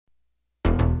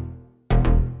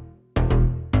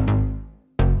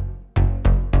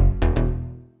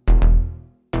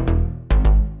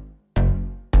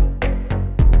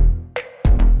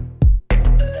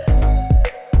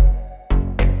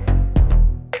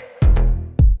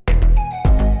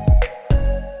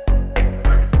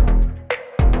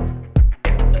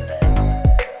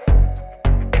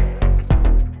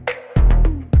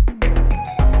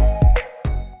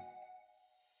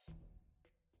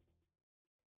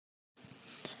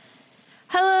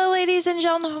ladies and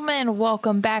gentlemen.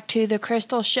 Welcome back to the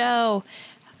Crystal Show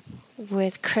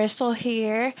with Crystal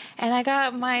here. And I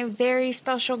got my very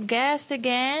special guest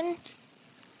again.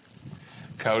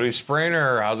 Cody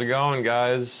Springer. How's it going,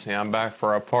 guys? Yeah, I'm back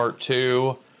for a part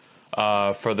 2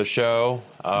 for the show.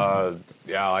 Even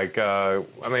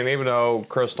though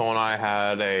Crystal and I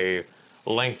had a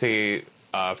lengthy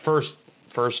first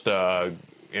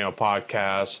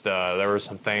podcast, there were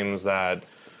some things that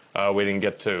we didn't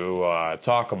get to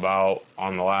talk about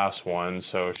on the last one,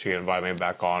 so she invited me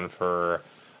back on for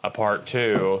a part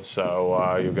 2.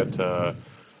 So you'll get to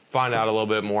find out a little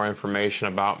bit more information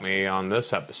about me on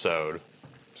this episode.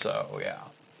 So yeah.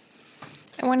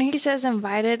 And when he says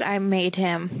invited, I made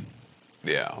him.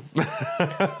 Yeah.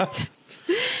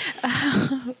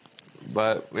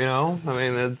 But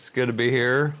it's good to be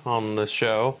here on this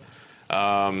show.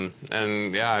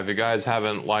 If you guys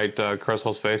haven't liked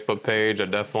Crystal's Facebook page, I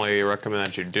definitely recommend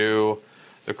that you do.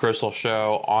 The Crystal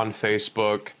Show on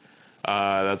Facebook.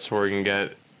 That's where you can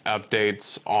get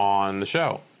updates on the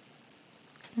show.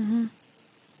 Mm-hmm.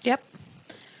 Yep.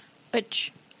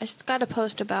 Which I got to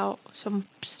post about some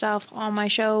stuff on my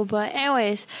show. But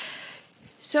anyways,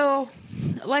 so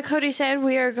like Cody said,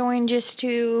 we are going just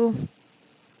to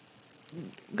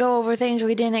go over things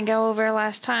we didn't go over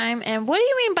last time. And what do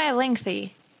you mean by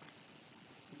lengthy?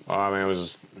 Well, it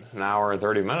was an hour and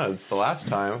 30 minutes the last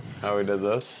time how we did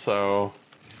this, so...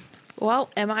 Well,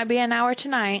 it might be an hour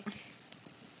tonight.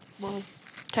 Well,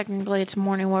 technically it's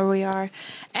morning where we are.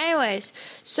 Anyways,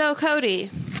 so Cody.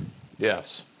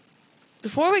 Yes.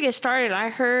 Before we get started,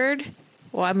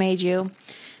 I made you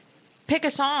pick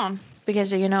a song.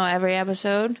 Because, every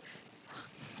episode,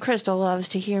 Crystal loves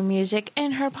to hear music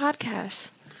in her podcasts.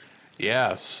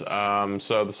 Yes.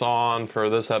 So the song for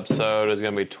this episode is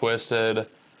going to be Twisted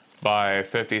by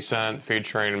 50 Cent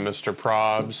featuring Mr.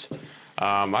 Probs.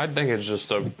 I think it's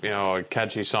just a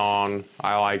catchy song.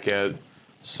 I like it.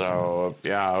 So,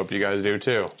 yeah, I hope you guys do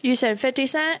too. You said 50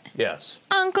 Cent? Yes.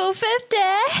 Uncle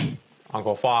 50!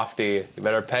 Uncle Fofty. You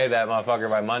better pay that motherfucker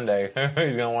by Monday. He's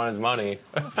going to want his money.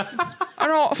 For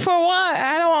what?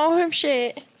 I don't owe him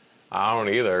shit. I don't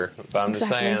either, but I'm just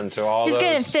saying to all He's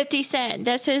getting 50 Cent.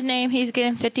 That's his name. He's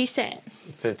getting 50 Cent.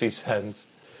 50 cents.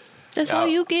 That's all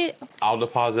you get. I'll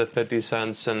deposit 50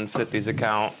 cents in 50's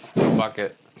account. Fuck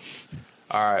it.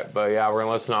 All right, but yeah, we're going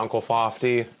to listen to Uncle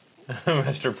Fofty,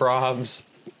 Mr. Probs.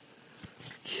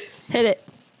 Hit it.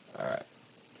 All right.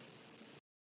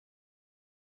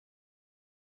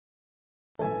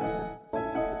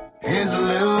 Here's a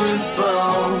little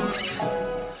info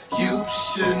you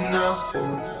should know.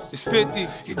 It's 50.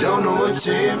 You don't know what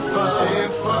you're in for.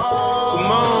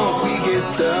 Come on. We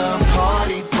get the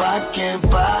party rockin',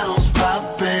 bottles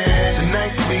poppin'.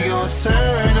 Tonight we gon'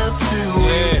 turn up to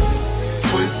it.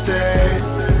 Twisted.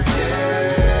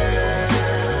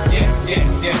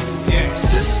 Yeah.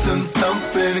 System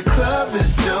thumping, the club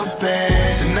is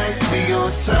jumping. Tonight we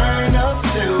gon' turn up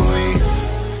to it.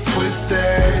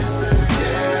 Twisted.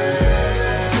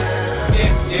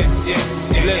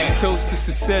 Let's toast to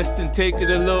success and take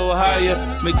it a little higher.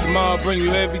 Make tomorrow bring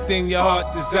you everything your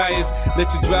heart desires.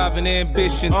 Let your drive and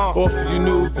ambition offer you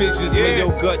new visions. May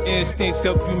your gut instincts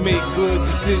help you make good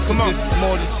decisions. This is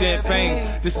more than champagne.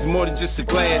 This is more than just a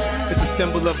glass. It's a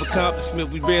symbol of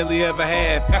accomplishment we rarely ever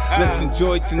have. Let's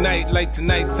enjoy tonight like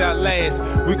tonight's our last.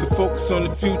 We can focus on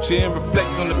the future and reflect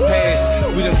on the past.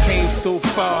 We done came so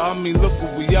far, look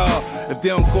what we are. If they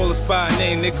don't call us by a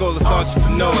name, they call us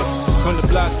entrepreneurs. From the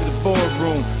block to the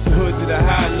boardroom, the hood to the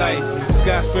highlight.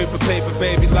 Skyscraper paper,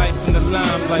 baby, life in the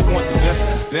limelight. Want the best of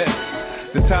the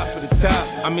best, the top of the top.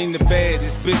 The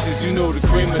baddest bitches, the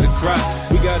cream of the crop.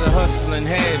 We gotta hustle and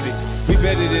have it. We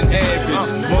better than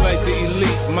average, more like the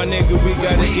elite. My nigga, we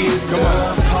gotta eat. Come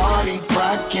on. Party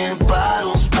rockin',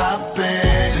 bottles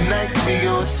poppin'. Tonight we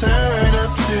gon' turn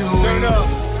up to it. Turn up.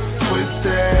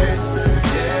 Twisted.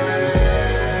 Yeah.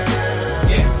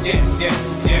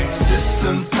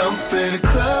 System thumping, the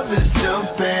club is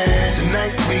jumping.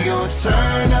 Tonight we gon'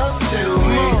 turn up to it.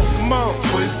 Come on.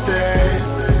 Twisted.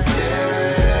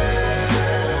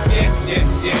 Yeah.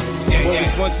 What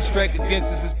was once a strike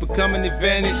against us is becoming an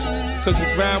advantage. Cause we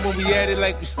grind when we at it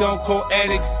like we stone cold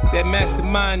addicts. That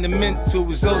mastermind, the mental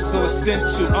is also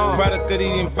essential. Product of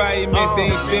the environment,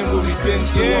 they ain't been what we've been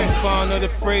through. I'm fond of the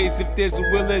phrase, if there's a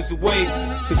will, there's a way.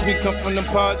 Cause we come from them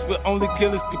parts where only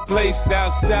killers can play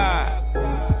outside.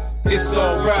 It's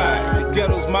alright. The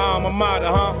ghetto's my alma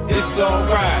mater, It's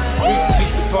alright. We can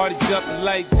keep the party jumping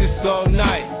like this all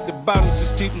night. The bottles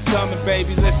just keep them coming,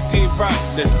 baby. Let's get right.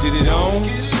 Let's get it on.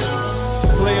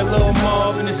 Play a little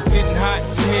Marvin, it's getting hot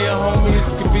in here, homie, this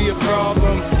could be a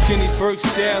problem. Kenny Burke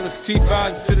style, let's keep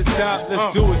rising to the top,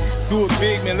 let's do it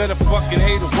big, man, let a fucking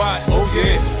hater watch. Oh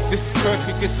yeah, this is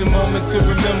perfect, it's a moment to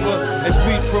remember as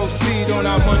we proceed on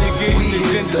our money getting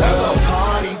agendas. The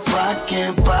party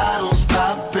rockin', bottles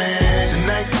poppin'.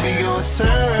 Tonight we gon'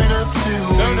 turn up to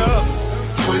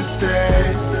Twisted.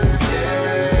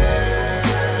 Yeah.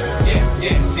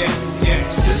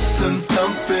 System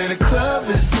thumping, the club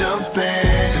is jumping.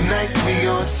 Tonight we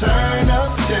gon' turn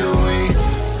up till we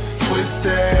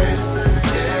Twisted.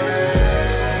 Yeah.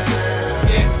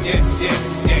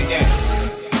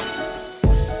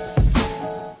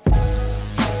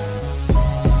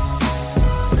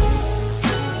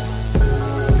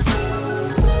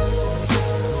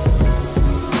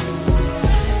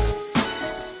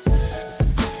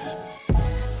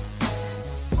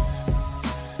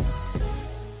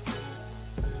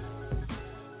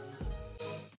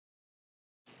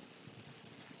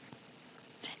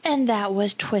 And that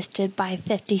was Twisted by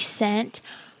 50 Cent.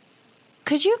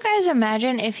 Could you guys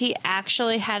imagine if he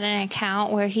actually had an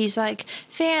account where he's like,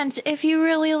 fans, if you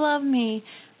really love me,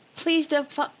 please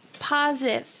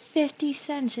deposit 50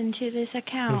 cents into this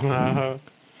account.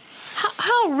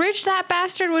 How rich that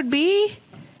bastard would be?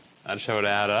 That shit would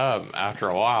add up after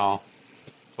a while.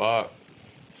 Fuck.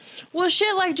 Well,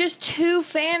 shit, like just two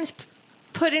fans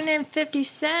putting in 50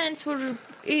 cents would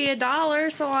be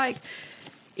 $1. So, like,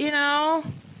 you know.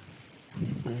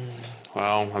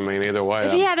 Well, I mean, either way.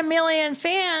 If he had 1 million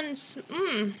fans,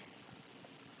 if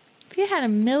he had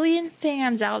 1 million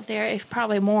fans out there, if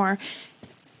probably more,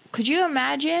 could you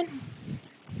imagine?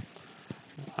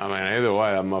 I mean, either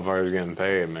way, that motherfucker's getting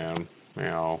paid, man. You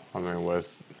know, I mean,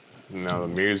 with, you know,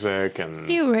 the music and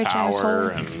You rich power asshole.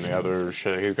 and the other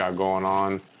shit he's got going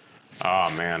on. Oh,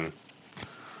 man.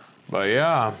 But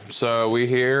yeah, so we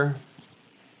here.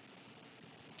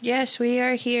 Yes, we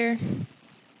are here.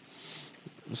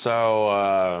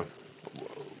 So,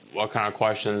 what kind of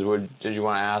questions did you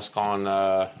want to ask on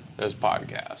this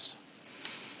podcast?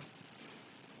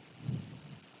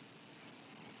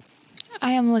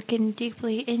 I am looking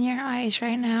deeply in your eyes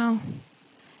right now,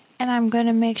 and I'm going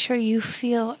to make sure you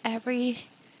feel every...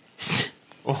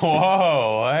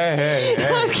 Whoa, hey.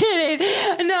 I'm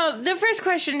kidding. No, the first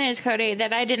question is, Cody,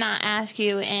 that I did not ask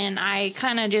you, and I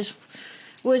kind of just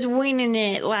was winging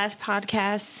it last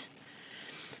podcast.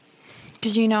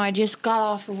 Because, you know, I just got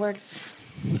off of work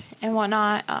and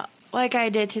whatnot, like I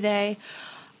did today.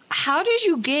 How did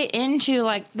you get into,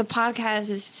 like, the podcast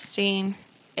scene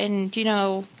and, you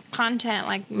know, content,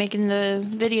 like making the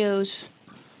videos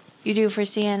you do for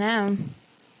CNM?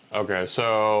 Okay,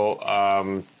 so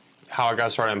how I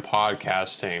got started in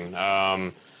podcasting.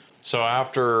 So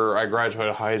after I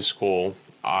graduated high school,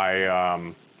 I,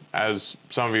 as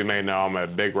some of you may know, I'm a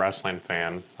big wrestling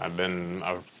fan. I've been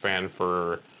a fan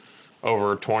for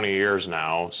over 20 years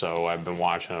now, so I've been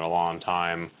watching it a long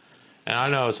time. And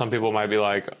I know some people might be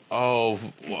like, oh,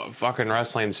 fucking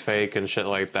wrestling's fake and shit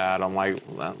like that. I'm like,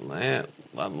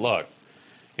 look,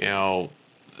 you know,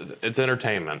 it's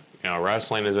entertainment. You know,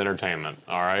 wrestling is entertainment,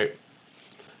 all right?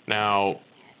 Now,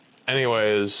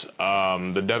 anyways,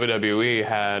 the WWE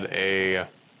had a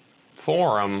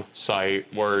forum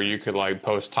site where you could, like,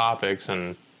 post topics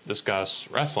and discuss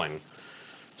wrestling.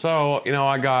 So, you know,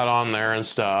 I got on there and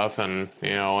stuff, and,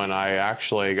 you know, and I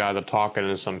actually got to talking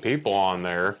to some people on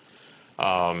there,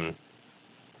 you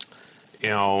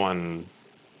know, and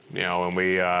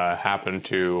we happened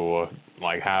to,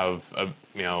 like, have,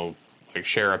 you know, like,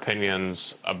 share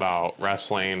opinions about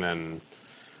wrestling and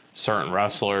certain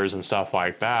wrestlers and stuff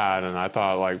like that, and I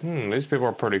thought, like, these people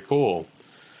are pretty cool.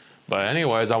 But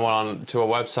anyways, I went on to a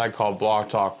website called Blog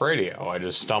Talk Radio. I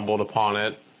just stumbled upon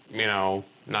it, you know,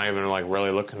 not even like really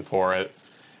looking for it,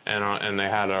 and they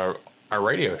had a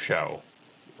radio show.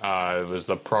 It was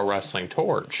the Pro Wrestling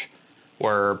Torch,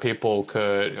 where people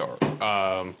could,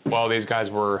 these guys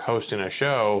were hosting a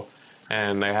show,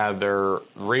 and they had their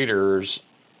readers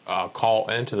call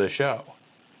into the show.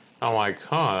 I'm like,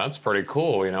 that's pretty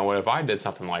cool. You know, what if I did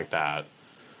something like that?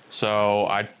 So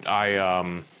I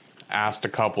asked a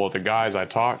couple of the guys I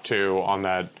talked to on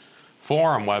that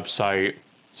forum website,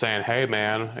 saying, hey,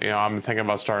 man, you know, I'm thinking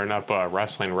about starting up a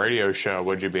wrestling radio show.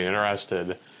 Would you be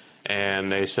interested? And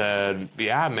they said,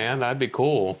 yeah, man, that'd be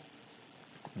cool.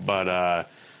 But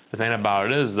the thing about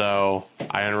it is, though,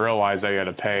 I didn't realize I had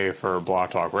to pay for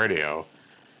Blog Talk Radio.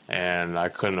 And I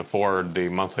couldn't afford the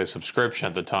monthly subscription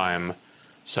at the time,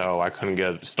 so I couldn't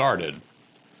get it started.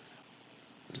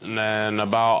 And then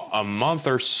about a month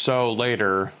or so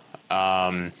later, you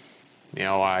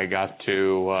know, I got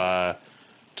to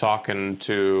talking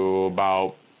to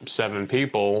about 7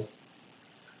 people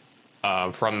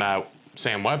from that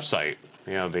same website,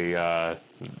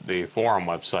 the forum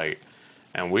website,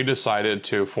 and we decided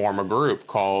to form a group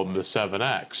called the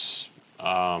 7X.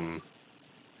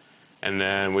 And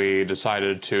then we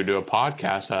decided to do a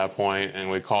podcast at that point, and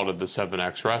we called it the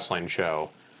 7X Wrestling Show.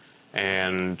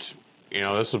 And,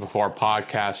 this was before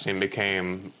podcasting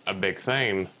became a big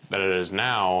thing that it is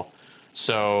now.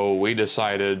 So we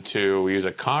decided to use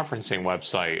a conferencing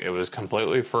website. It was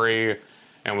completely free,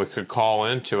 and we could call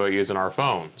into it using our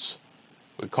phones.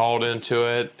 We called into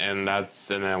it, and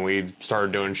then we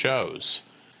started doing shows.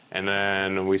 And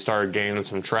then we started gaining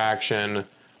some traction.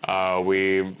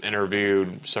 We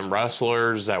interviewed some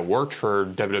wrestlers that worked for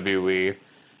WWE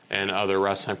and other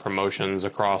wrestling promotions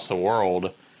across the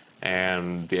world.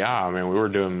 And we were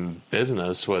doing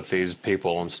business with these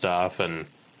people and stuff. And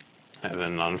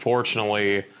then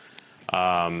unfortunately,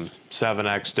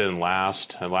 7X didn't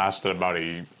last. It lasted about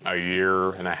a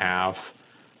year and a half.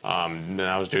 And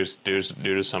that was due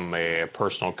to some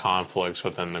personal conflicts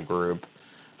within the group.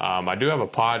 I do have a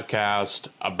podcast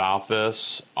about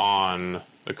this on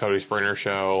the Cody Springer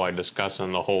Show, like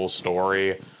discussing the whole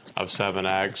story of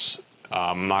 7X.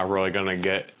 I'm not really going to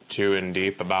get too in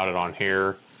deep about it on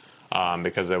here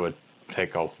because it would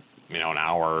take an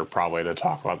hour probably to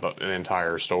talk about the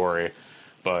entire story.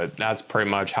 But that's pretty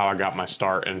much how I got my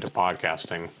start into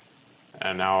podcasting.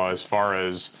 And now as far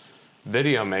as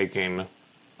video making,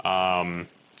 I've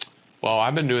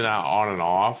been doing that on and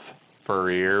off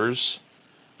for years.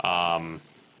 Do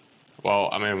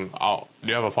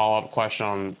you have a follow-up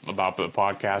question about the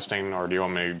podcasting, or do you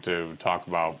want me to talk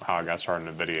about how I got started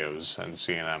in the videos and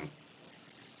CNM?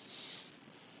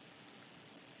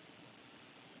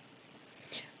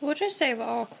 We'll just save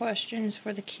all questions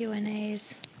for the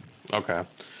Q&As. Okay.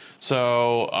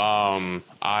 So,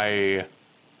 I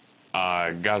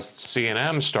got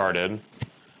CNM started.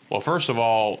 Well, first of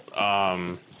all,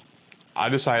 I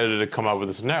decided to come up with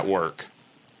this network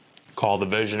called the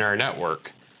Visionary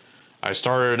Network. I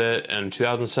started it in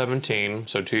 2017,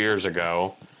 so 2 years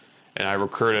ago, and I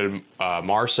recruited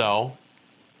Marcel,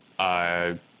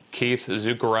 Keith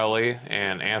Zuccarelli,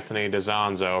 and Anthony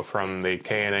DiZanzo from the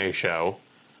K&A show.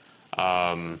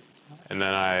 And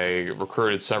then I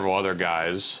recruited several other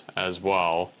guys as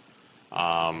well,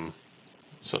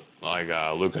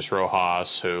 Lucas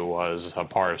Rojas, who was a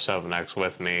part of 7X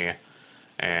with me,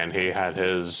 and he had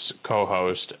his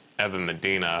co-host, Evan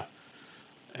Medina,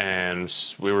 and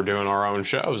we were doing our own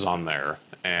shows on there.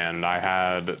 And I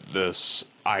had this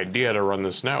idea to run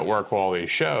this network with all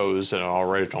these shows and all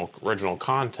original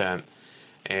content,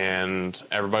 and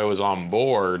everybody was on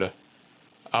board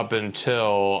up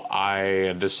until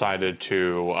I decided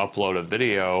to upload a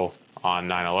video on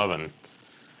 9/11.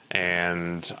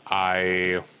 And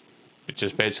I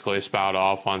just basically spout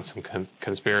off on some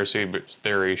conspiracy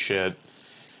theory shit,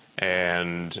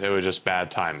 and it was just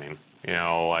bad timing.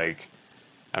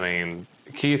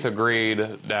 Keith agreed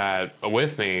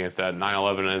with me that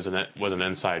 9/11 was an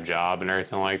inside job and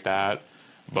everything like that,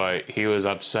 but he was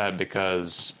upset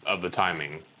because of the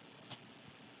timing.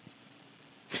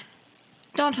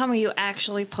 Don't tell me you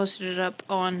actually posted it up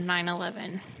on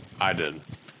 9/11. I did.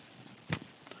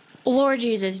 Lord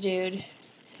Jesus, dude.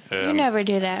 You never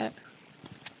do that.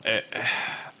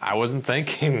 I wasn't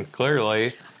thinking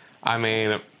clearly.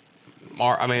 The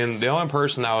only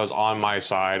person that was on my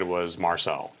side was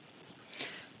Marcel.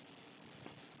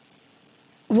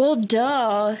 Well,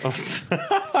 duh.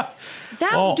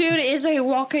 That dude is a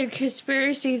walking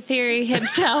conspiracy theory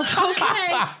himself,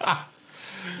 okay?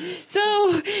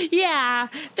 So, yeah,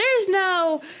 there's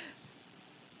no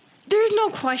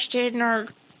question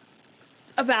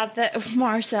about that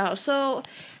Marcel. So,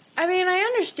 I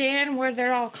understand where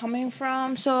they're all coming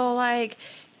from. So,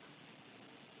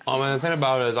 the thing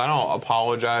about it is I don't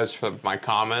apologize for my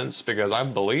comments because I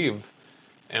believe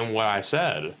in what I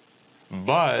said.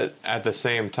 But at the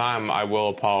same time, I will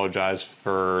apologize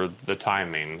for the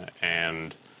timing.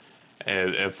 And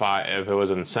if it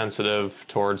was insensitive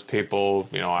towards people,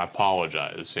 I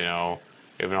apologize, even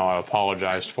though I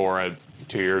apologized for it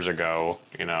 2 years ago,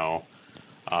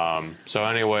 So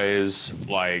anyways,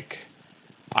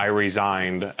 I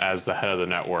resigned as the head of the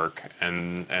network,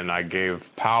 and I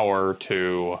gave power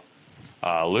to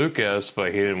Lucas,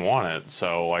 but he didn't want it.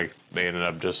 So, they ended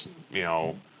up just,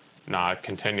 not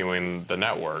continuing the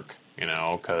network,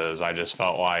 because I just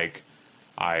felt like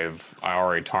I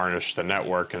already tarnished the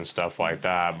network and stuff like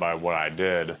that by what I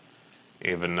did,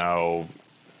 even though,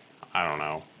 I don't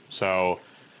know. So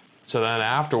then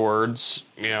afterwards,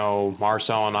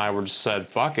 Marcel and I just said,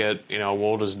 fuck it,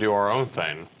 we'll just do our own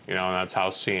thing, and that's how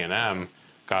CNM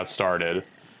got started.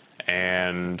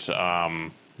 And,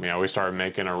 we started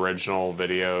making original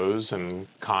videos and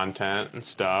content and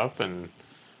stuff, and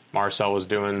Marcel was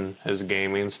doing his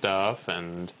gaming stuff,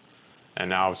 and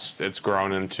now it's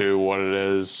grown into what it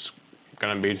is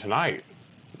going to be tonight,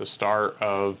 the start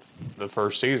of the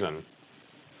first season.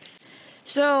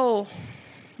 So,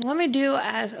 let me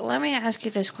ask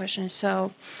you this question.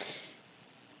 So,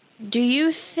 do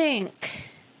you think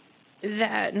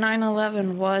that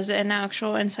 9/11 was an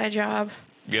actual inside job?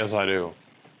 Yes, I do.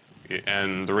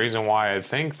 And the reason why I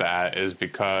think that is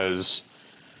because,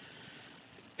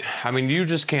 you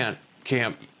just can't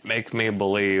make me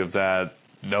believe that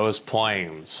those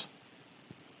planes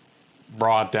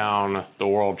brought down the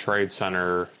World Trade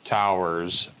Center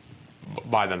towers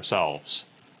by themselves.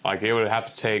 Like, it would have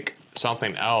to take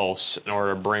something else in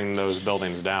order to bring those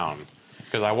buildings down.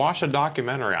 Because I watched a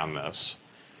documentary on this,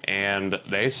 and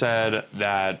they said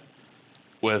that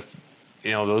with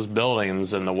those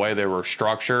buildings and the way they were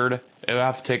structured, it would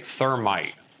have to take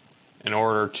thermite in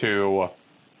order to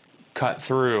cut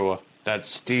through that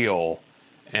steel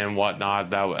and whatnot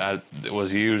that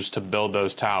was used to build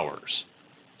those towers.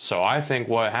 So I think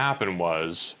what happened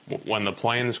was, when the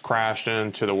planes crashed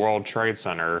into the World Trade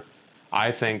Center,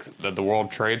 I think that the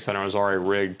World Trade Center was already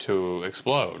rigged to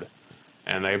explode.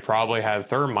 And they probably had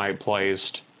thermite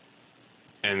placed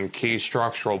in key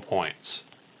structural points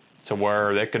to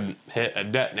where they could hit a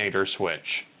detonator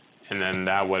switch, and then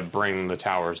that would bring the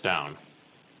towers down.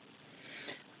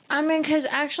 Because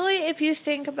actually, if you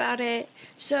think about it,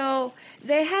 so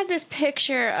they had this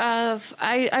picture of,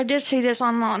 I did see this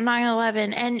on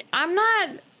 9/11, and I'm not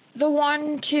the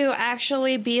one to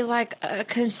actually be like a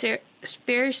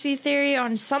conspiracy theory.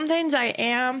 On some things I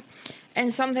am,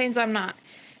 and some things I'm not.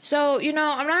 So,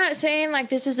 I'm not saying like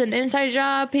this is an inside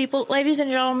job. People, ladies and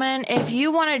gentlemen, if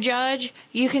you want to judge,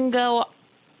 you can go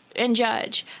and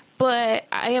judge. But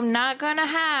I am not going to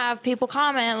have people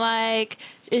comment like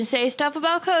and say stuff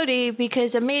about Cody,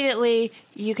 because immediately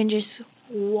you can just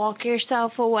walk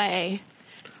yourself away.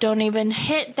 Don't even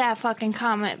hit that fucking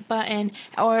comment button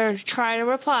or try to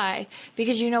reply.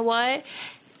 Because you know what?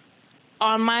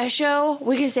 On my show,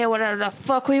 we can say whatever the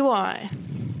fuck we want.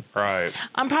 Right.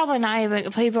 I'm probably not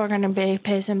even... People are going to be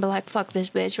pissed and be like, fuck this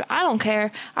bitch. But I don't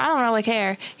care. I don't really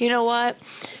care. You know what?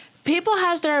 People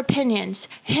has their opinions.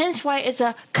 Hence why it's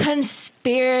a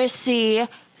conspiracy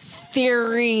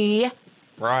theory.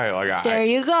 Right. There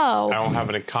you go. I don't have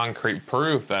any concrete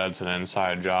proof that it's an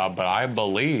inside job, but I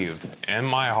believe in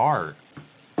my heart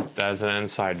that it's an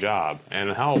inside job. And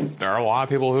hell, there are a lot of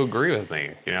people who agree with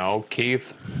me.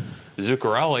 Keith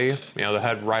Zuccarelli, the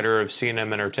head writer of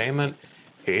C&M Entertainment,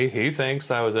 He thinks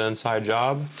that was an inside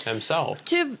job himself.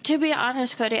 To be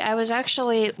honest, Cody, I was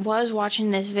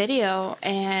watching this video,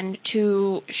 and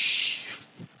to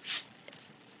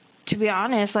be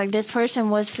honest, like, this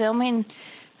person was filming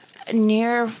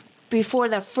near before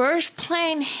the first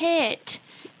plane hit.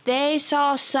 They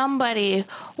saw somebody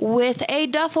with a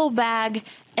duffel bag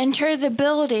enter the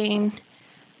building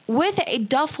with a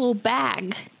duffel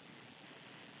bag.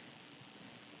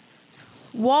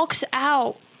 Walks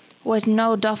out with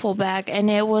no duffel bag, and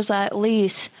it was at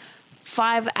least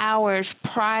 5 hours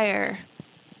prior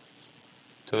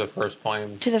to the first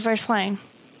plane.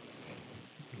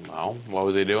 Well, what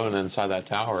was he doing inside that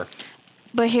tower?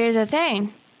 But here's the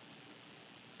thing.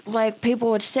 Like,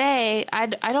 people would say, I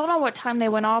don't know what time they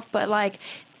went off, but like,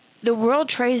 the World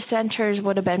Trade Centers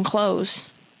would have been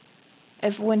closed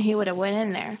when he would have went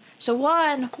in there. So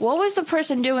one, what was the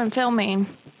person doing filming?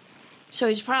 So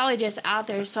he's probably just out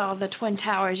there, saw the Twin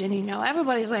Towers, and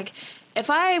everybody's like, if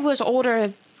I was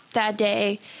older that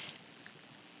day,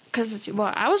 because,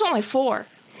 I was only 4.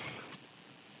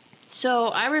 So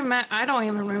I don't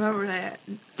even remember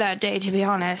that day, to be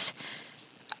honest.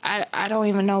 I don't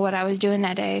even know what I was doing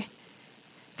that day.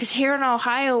 Because here in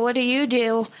Ohio, what do you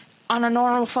do on a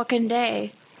normal fucking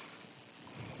day?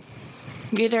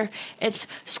 Either it's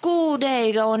school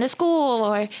day, going to school,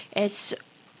 or it's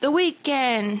the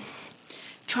weekend,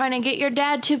 trying to get your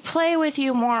dad to play with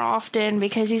you more often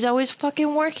because he's always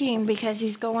fucking working, because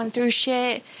he's going through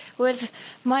shit with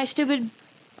my stupid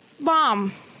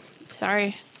mom.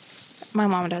 Sorry. My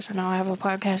mom doesn't know I have a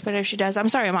podcast, but if she does, I'm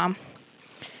sorry, Mom.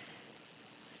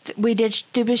 We did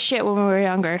stupid shit when we were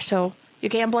younger, so you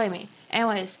can't blame me.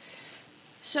 Anyways,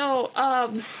 so,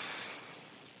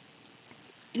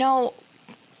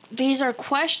 these are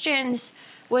questions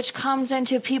which comes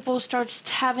into people starts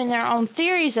having their own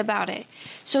theories about it.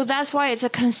 So that's why it's a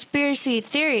conspiracy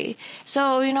theory.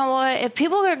 So, you know what? If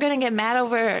people are going to get mad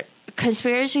over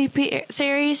conspiracy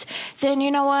theories, then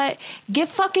you know what? Get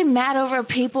fucking mad over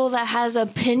people that has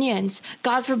opinions.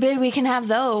 God forbid we can have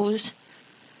those.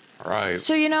 Right.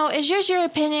 So, it's just your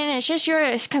opinion. It's just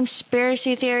your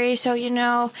conspiracy theory.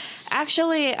 So,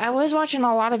 actually, I was watching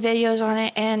a lot of videos on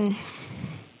it, and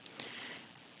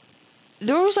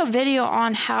there was a video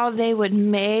on how they would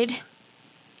made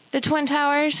the Twin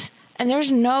Towers, and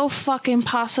there's no fucking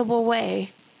possible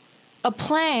way a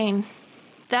plane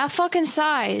that fucking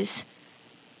size,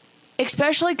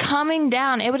 especially coming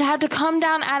down, it would have to come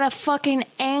down at a fucking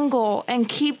angle and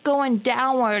keep going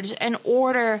downwards in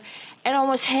order and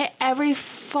almost hit every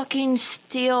fucking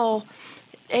steel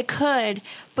it could,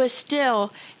 but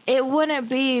still, it wouldn't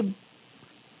be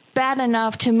bad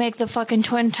enough to make the fucking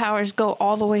Twin Towers go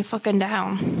all the way fucking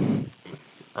down.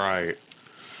 Right.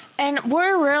 And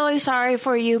we're really sorry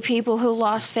for you people who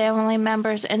lost family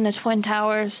members in the Twin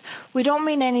Towers. We don't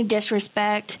mean any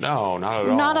disrespect. No, not at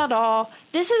all. Not at all.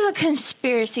 This is a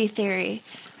conspiracy theory.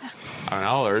 I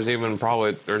know.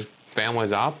 There's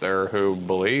families out there who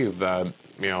believe that,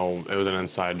 it was an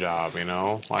inside job,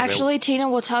 Like Actually, Tina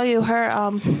will tell you her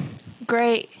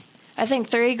I think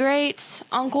 3 greats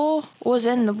uncle was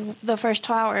in the first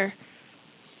tower.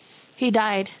 He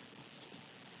died.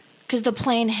 Because the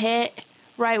plane hit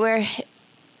right where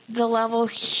the level,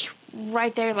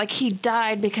 right there, like he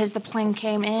died because the plane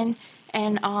came in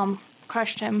and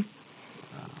crushed him.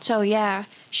 So yeah,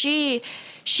 she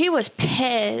was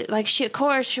pissed. Like of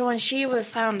course, when she was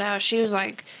found out, she was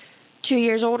like 2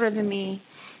 years older than me.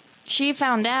 She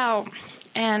found out,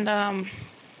 and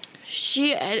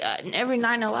she every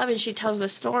 9/11 she tells the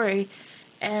story,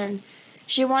 and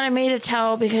she wanted me to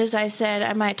tell because I said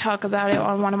I might talk about it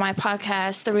on one of my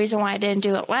podcasts. The reason why I didn't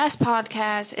do it last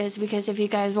podcast is because if you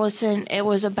guys listen, it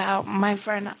was about my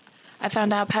friend I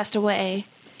found out passed away.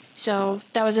 So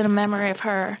that was in a memory of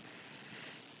her.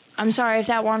 I'm sorry if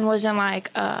that one wasn't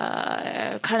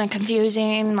kind of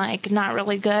confusing, not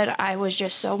really good. I was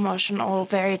just so emotional,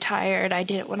 very tired. I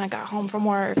did it when I got home from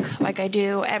work, like I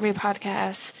do every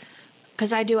podcast,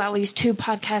 because I do at least 2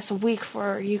 podcasts a week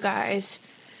for you guys.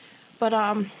 But,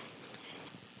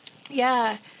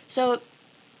 yeah, so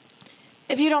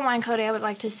if you don't mind, Cody, I would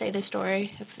like to say the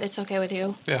story, if it's okay with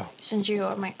you. Yeah. Since you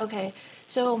are okay.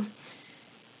 So,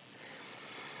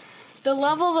 the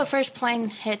level the first plane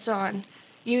hits on,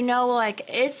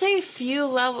 it's a few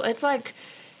levels, it's like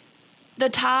the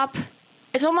top,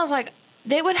 it's almost like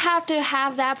they would have to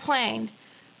have that plane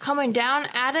coming down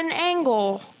at an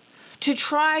angle to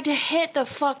try to hit the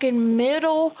fucking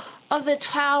middle of the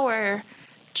tower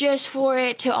just for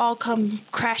it to all come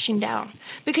crashing down.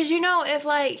 Because,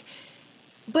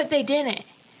 but they didn't.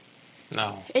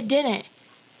 No. It didn't.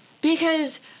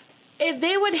 Because if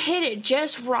they would hit it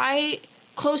just right,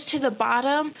 close to the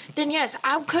bottom, then yes,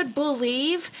 I could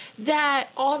believe that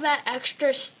all that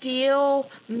extra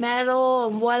steel, metal,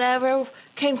 and whatever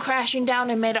came crashing down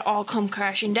and made it all come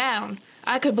crashing down.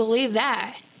 I could believe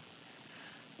that.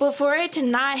 But for it to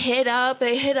not hit up,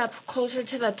 it hit up closer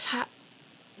to the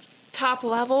top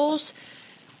levels.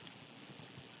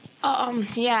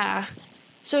 Yeah.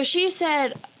 So she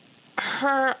said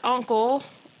her uncle,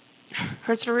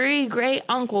 her 3 great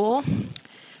uncle,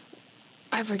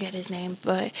 I forget his name,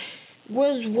 but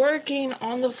was working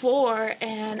on the floor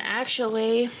and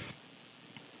actually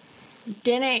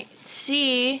didn't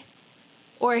see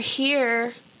or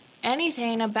hear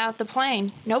anything about the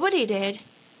plane. Nobody did.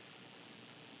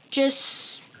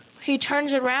 Just, he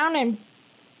turns around and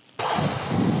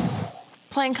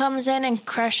plane comes in and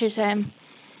crushes him.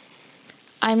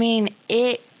 I mean,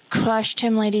 it crushed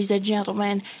him, ladies and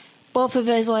gentlemen. Both of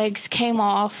his legs came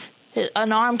off.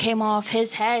 An arm came off.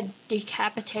 His head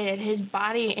decapitated. His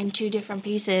body in 2 different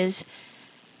pieces.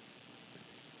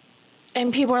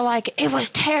 And people are like, it was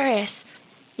terrorists.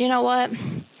 You know what?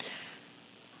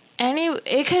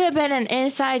 It could have been an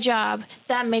inside job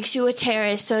that makes you a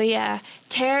terrorist. So yeah,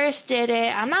 terrorists did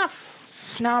it.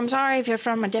 I'm sorry if you're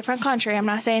from a different country. I'm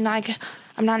not saying I'm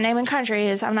not naming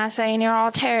countries. I'm not saying you're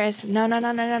all terrorists. No. Let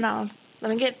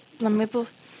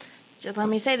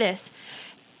me say this.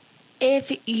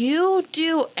 If you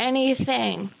do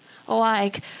anything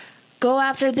like go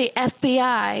after the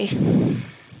FBI,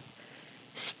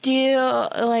 steal,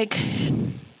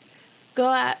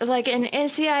 go at, an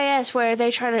NCIS where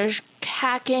they try to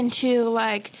hack into,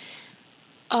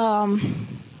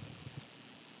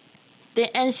 the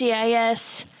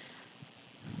NCIS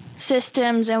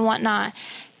systems and whatnot,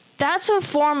 that's a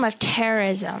form of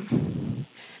terrorism.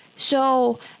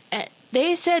 So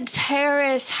they said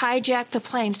terrorists hijacked the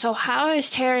plane. So how is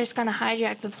terrorists going to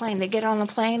hijack the plane? They get on the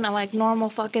plane and normal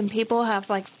fucking people have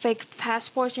fake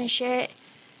passports and shit.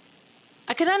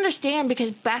 I could understand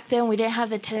because back then we didn't have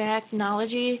the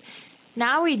technology.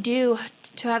 Now we do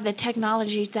to have the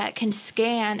technology that can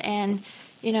scan and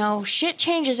You know, shit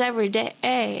changes every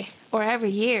day or every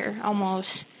year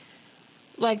almost.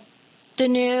 Like the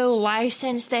new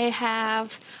license they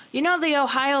have. You know, the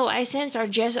Ohio license are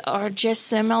just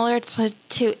similar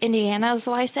to Indiana's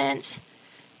license.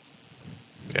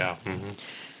 Yeah. Mm-hmm.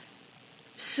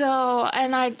 So,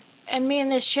 and me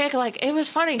and this chick, like, it was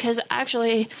funny because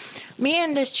actually, me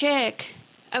and this chick,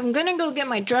 I'm gonna go get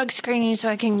my drug screening so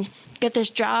I can get this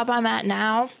job I'm at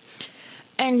now.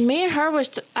 And me and her was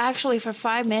actually for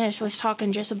 5 minutes was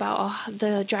talking just about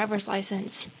the driver's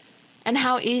license and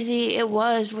how easy it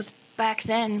was with back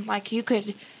then. Like, you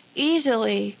could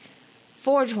easily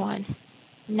forge one.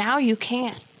 Now you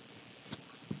can't.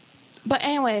 But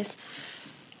anyways,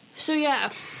 so yeah,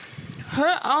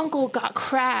 her uncle got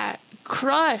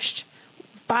crushed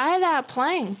by that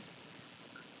plane.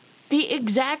 The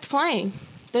exact plane.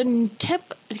 The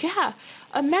tip, yeah.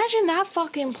 Imagine that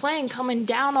fucking plane coming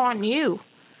down on you.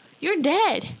 You're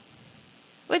dead.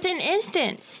 Within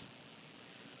instance.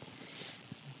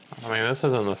 I mean, this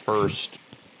isn't the first,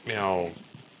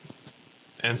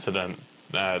 incident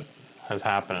that has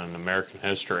happened in American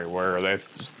history where they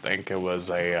think it was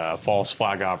a false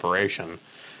flag operation.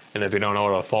 And if you don't know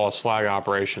what a false flag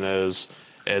operation is,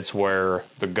 it's where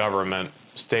the government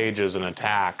stages an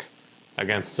attack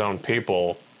against its own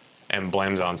people and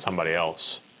blames it on somebody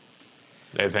else.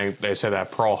 They say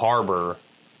that Pearl Harbor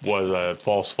was a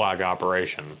false flag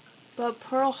operation. But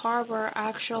Pearl Harbor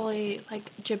actually,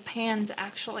 Japan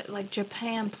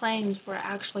planes were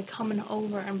actually coming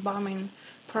over and bombing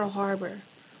Pearl Harbor.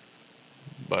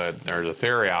 But there's a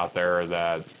theory out there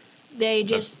that they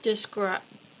just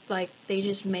they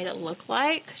just made it look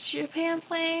like Japan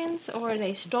planes, or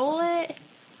they stole it.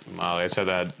 They said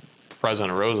that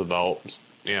President Roosevelt,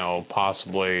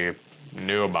 possibly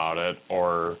knew about it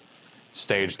or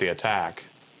staged the attack,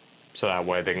 so that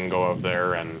way they can go over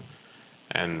there and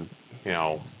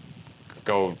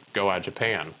go at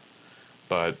Japan.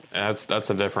 But that's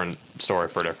a different story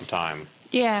for a different time.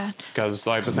 Yeah. Because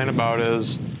the thing about it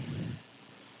is,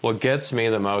 what gets me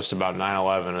the most about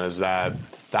 9/11 is that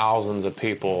thousands of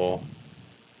people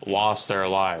lost their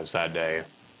lives that day,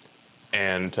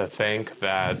 and to think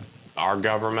that our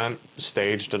government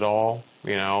staged it all,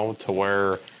 to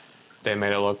where they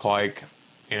made it look like,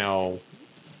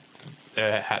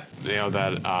 that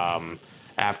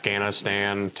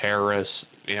Afghanistan terrorists,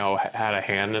 had a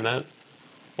hand in it,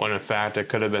 when in fact it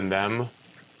could have been them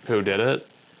who did it.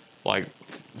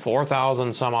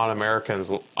 4,000 some odd Americans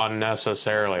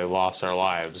unnecessarily lost their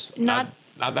lives. Not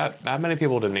that many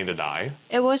people didn't need to die.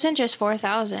 It wasn't just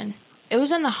 4,000. It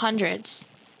was in the hundreds.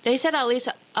 They said at least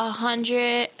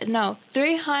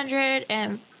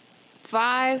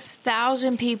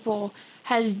 305,000 people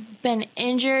has been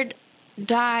injured,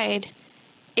 died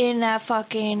in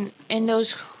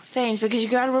those things. Because you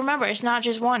got to remember, it's not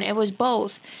just one, it was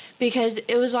both. Because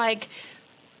it was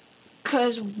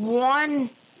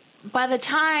by the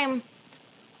time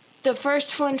the first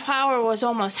Twin Tower was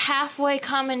almost halfway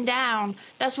coming down,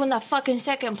 that's when the fucking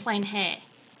second plane hit.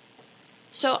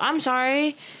 So, I'm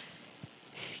sorry.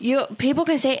 People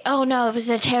can say, oh no, it was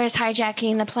the terrorists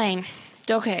hijacking the plane.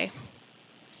 Okay.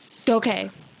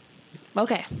 Well,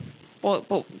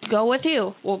 go with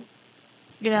you. Well,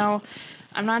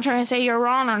 I'm not trying to say you're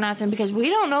wrong or nothing, because we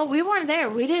don't know. We weren't there.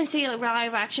 We didn't see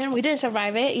live action. We didn't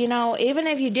survive it. Even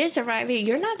if you did survive it,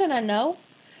 you're not going to know.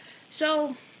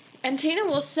 So, and Tina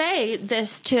will say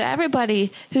this to everybody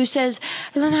who says,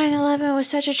 the 9/11 was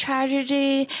such a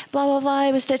tragedy, blah, blah, blah,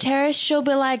 it was the terrorists. She'll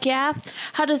be like, yeah,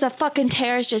 how does a fucking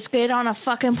terrorist just get on a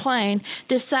fucking plane,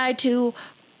 decide to,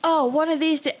 one of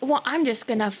these, I'm just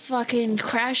gonna fucking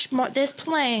crash this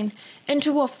plane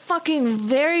into a fucking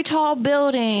very tall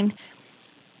building,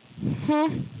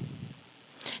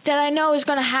 that I know is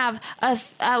gonna have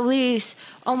at least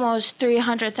almost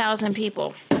 300,000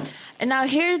 people. And now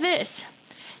hear this.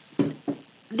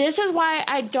 This is why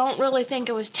I don't really think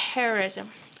it was terrorism.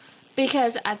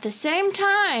 Because at the same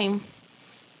time,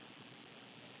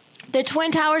 the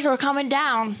Twin Towers were coming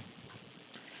down.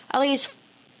 At least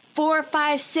 4,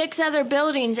 5, 6 other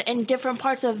buildings in different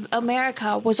parts of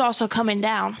America was also coming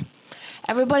down.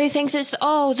 Everybody thinks it's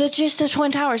just the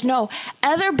Twin Towers. No,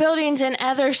 other buildings in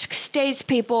other states,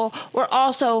 people, were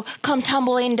also come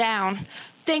tumbling down.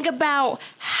 Think about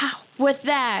how, with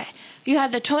that, you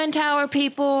had the Twin Tower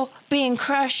people being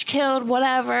crushed, killed,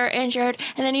 whatever, injured,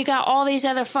 and then you got all these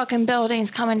other fucking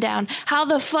buildings coming down. How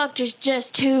the fuck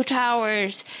just 2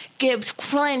 towers get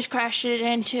planes crashed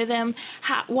into them?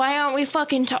 Why aren't we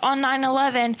fucking on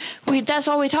 9/11? That's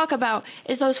all we talk about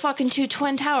is those fucking 2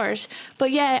 Twin Towers.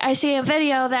 But yeah, I see a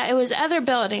video that it was other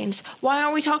buildings. Why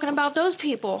aren't we talking about those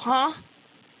people, huh?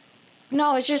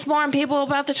 No, it's just warn people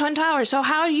about the Twin Towers. So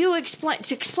how do you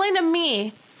explain to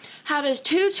me, how does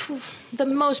the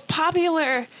most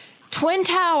popular Twin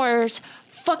Towers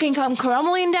fucking come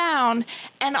crumbling down,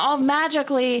 and all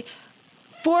magically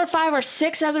 4 or 5 or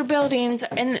 6 other buildings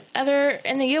in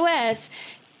the U.S.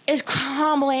 is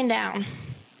crumbling down?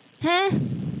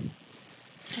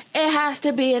 It has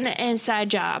to be an inside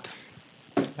job.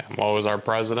 And what was our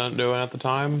president doing at the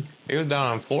time? He was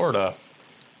down in Florida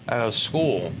at a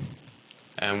school.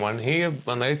 And when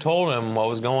they told him what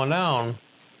was going down,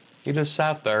 he just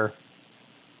sat there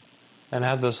and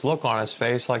had this look on his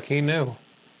face like he knew.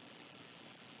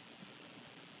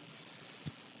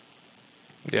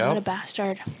 Yeah. What a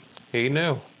bastard. He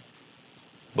knew.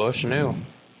 Bush knew.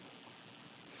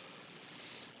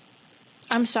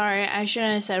 I'm sorry, I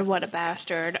shouldn't have said what a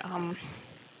bastard.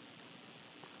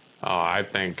 I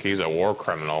think he's a war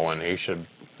criminal and he should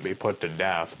be put to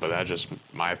death, but that's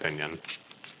just my opinion.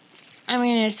 I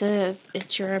mean,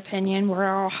 it's your opinion. We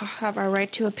all have our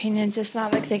right to opinions. It's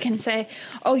not like they can say,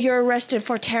 oh, you're arrested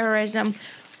for terrorism.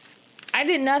 I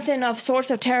did nothing of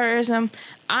sorts of terrorism.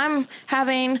 I'm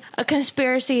having a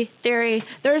conspiracy theory.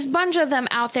 There's a bunch of them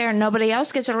out there and nobody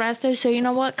else gets arrested. So you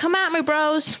know what? Come at me,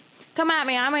 bros. Come at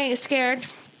me. I ain't scared.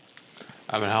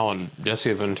 I mean, hell,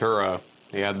 Jesse Ventura,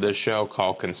 he had this show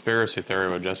called Conspiracy Theory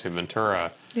with Jesse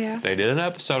Ventura. Yeah. They did an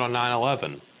episode on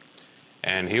 9/11,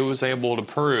 and he was able to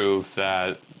prove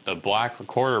that the black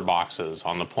recorder boxes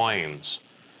on the planes,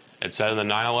 it said in the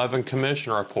 9/11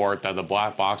 Commission report that the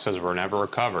black boxes were never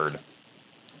recovered.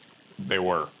 They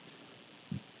were.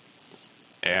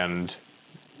 And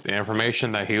the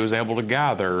information that he was able to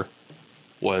gather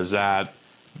was that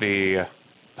the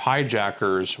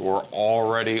hijackers were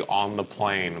already on the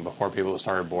plane before people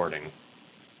started boarding.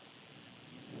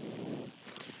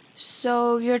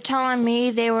 So you're telling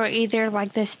me they were either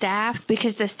like the staff,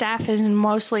 because the staff is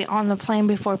mostly on the plane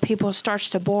before people starts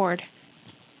to board.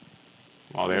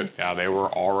 Well, they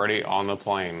were already on the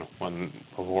plane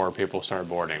before people started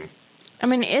boarding. I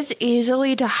mean, it's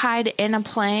easily to hide in a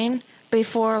plane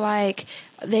before, like,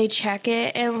 they check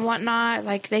it and whatnot.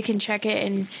 Like, they can check it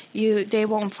and they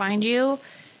won't find you.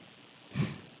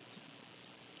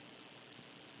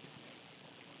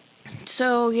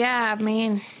 So, yeah, I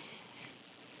mean,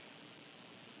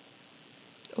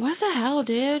 what the hell,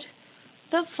 dude?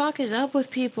 The fuck is up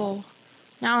with people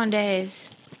nowadays?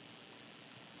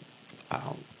 I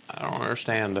don't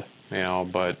understand,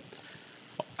 but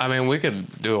I mean, we could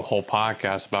do a whole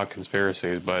podcast about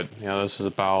conspiracies, but this is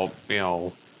about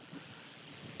my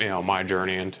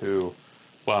journey into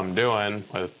what I'm doing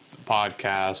with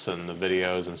podcasts and the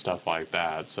videos and stuff like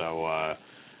that. So,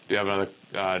 do you have another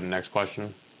next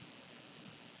question?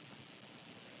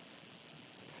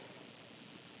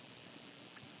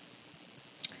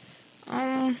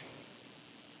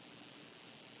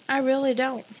 I really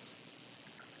don't.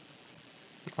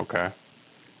 Okay.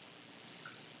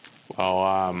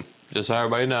 Well, just so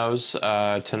everybody knows,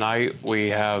 tonight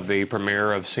we have the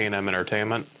premiere of C&M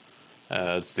Entertainment.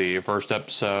 It's the first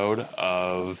episode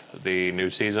of the new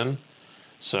season.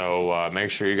 So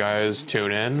make sure you guys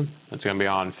tune in. It's going to be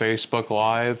on Facebook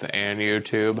Live and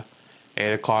YouTube,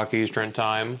 8 o'clock Eastern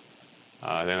Time.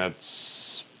 I think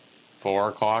that's 4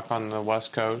 o'clock on the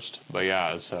West Coast. But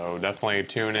yeah, so definitely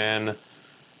tune in,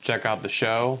 check out the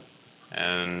show.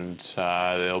 And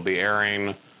it'll be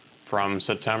airing from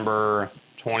September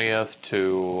 20th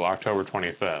to October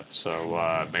 25th.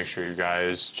 So make sure you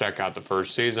guys check out the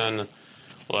first season.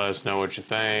 Let us know what you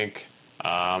think.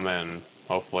 And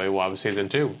hopefully we'll have a season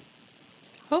 2.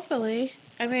 Hopefully.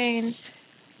 I mean,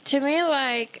 to me,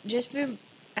 like, just be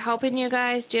helping you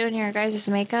guys, doing your guys'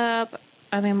 makeup.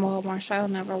 I mean, well, Marcel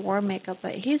never wore makeup,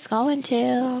 but he's going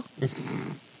to.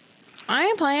 I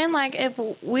ain't playing. Like, if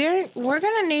we're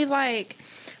gonna need, like,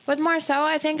 with Marcel,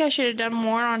 I think I should have done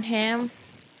more on him.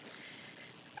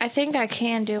 I think I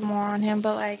can do more on him,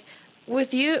 but, like,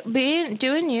 with you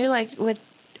doing you, like, with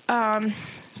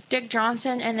Dick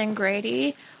Johnson and then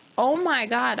Grady, oh my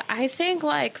God, I think,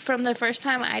 like, from the first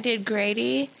time I did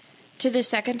Grady to the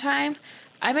second time,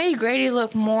 I made Grady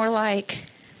look more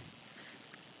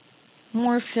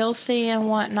filthy and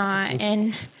whatnot,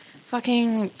 and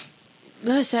fucking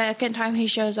the second time he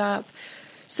shows up.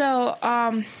 So,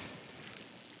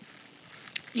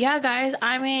 yeah, guys,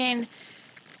 I mean,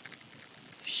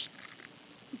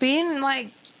 being, like,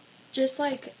 just,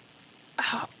 like,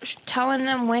 telling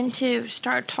them when to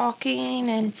start talking,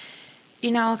 and,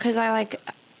 because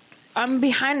I'm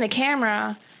behind the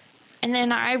camera, and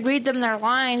then I read them their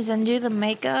lines and do the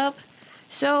makeup.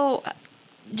 So,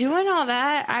 doing all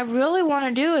that, I really want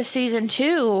to do a season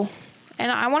 2,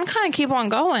 and I want to kind of keep on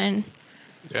going.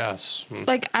 Yes.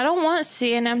 Like, I don't want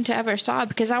CNM to ever stop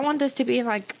because I want this to be,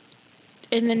 like,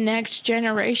 in the next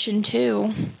generation,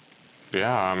 too.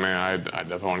 Yeah, I mean, I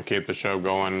definitely want to keep the show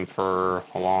going for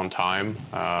a long time.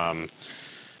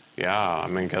 Yeah, I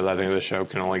mean, because I think the show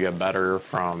can only get better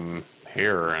from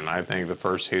here, and I think the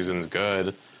first season's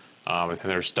good. I think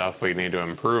there's stuff we need to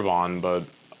improve on, but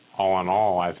all in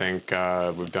all, I think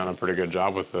we've done a pretty good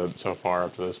job with it so far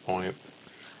up to this point.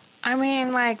 I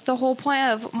mean, like, the whole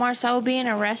point of Marcel being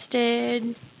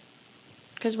arrested,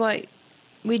 because what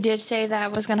we did say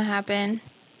that was going to happen.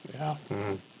 Yeah.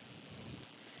 Mm-hmm.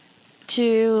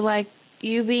 To, like,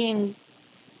 you being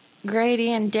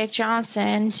Grady and Dick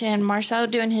Johnson and Marcel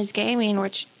doing his gaming,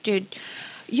 which, dude,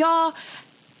 y'all,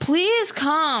 please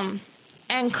come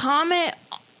and comment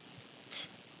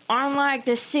on, like,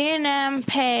 the CNM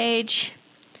page,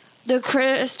 the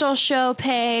Crystal Show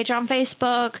page on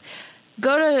Facebook.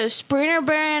 Go to Springer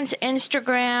Brand's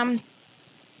Instagram,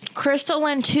 Crystal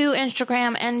and 2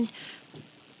 Instagram, and,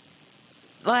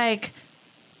 like,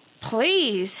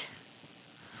 please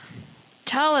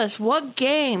tell us what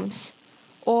games,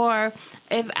 or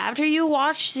if after you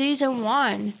watch season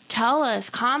 1, tell us,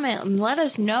 comment, and let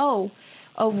us know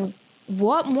of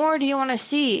what more do you want to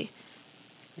see.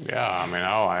 Yeah, I mean,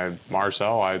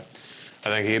 Marcel, I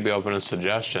think he'd be open to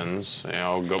suggestions. You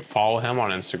know, go follow him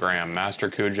on Instagram,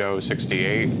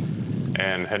 MasterCujo68,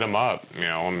 and hit him up. You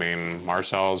know, I mean,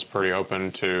 Marcel's pretty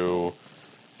open to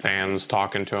fans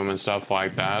talking to him and stuff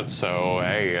like that. So,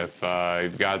 hey, if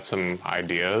you've got some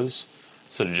ideas,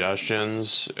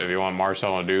 suggestions, if you want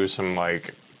Marcel to do some,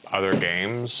 like, other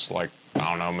games, like, I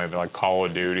don't know, maybe like Call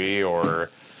of Duty or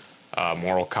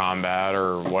Mortal Kombat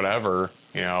or whatever,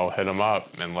 you know, hit him up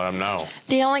and let him know.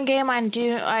 The only game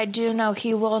I do know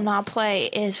he will not play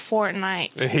is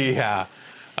Fortnite. Yeah.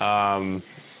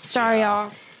 Sorry,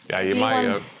 y'all. Yeah, you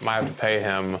might have to pay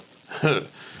him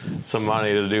some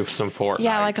money to do some Fortnite.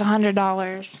 Yeah, like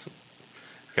 $100.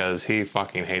 Because he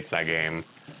fucking hates that game.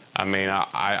 I mean,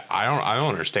 I don't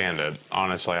understand it,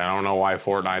 honestly. I don't know why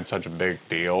Fortnite's such a big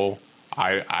deal.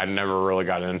 I never really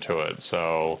got into it.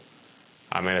 So,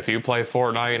 I mean, if you play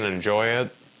Fortnite and enjoy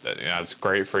it, it's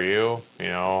great for you. You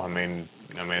know, I mean,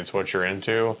 it's what you're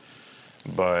into.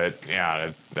 But yeah,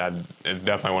 it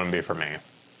definitely wouldn't be for me.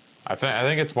 I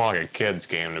think it's more like a kid's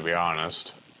game, to be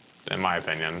honest, in my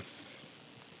opinion.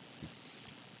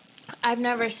 I've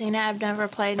never seen it. I've never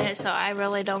played it, so I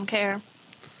really don't care.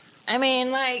 I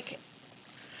mean, like,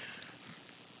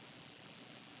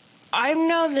 I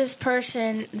know this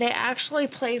person, they actually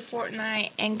played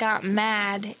Fortnite and got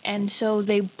mad, and so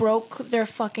they broke their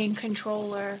fucking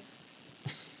controller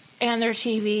and their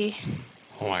TV.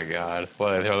 Oh my god.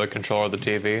 What, they throw the controller at the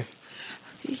TV?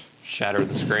 Shattered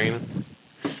the screen?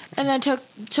 And then took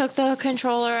the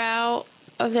controller out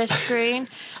of the screen.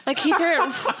 Like, he threw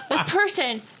it, this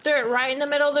person threw it right in the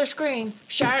middle of their screen,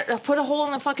 put a hole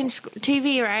in the fucking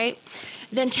TV, right?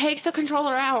 Then takes the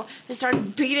controller out and starts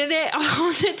beating it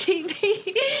on the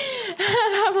TV. And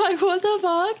I'm like, what the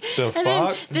fuck?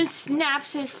 Then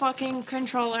snaps his fucking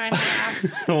controller in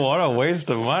half. What a waste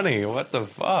of money. What the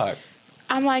fuck?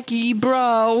 I'm like,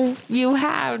 bro, you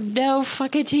have no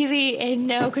fucking TV and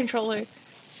no controller.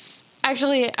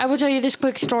 Actually, I will tell you this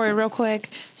quick story real quick.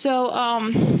 So,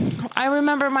 I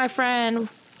remember my friend,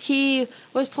 he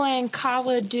was playing Call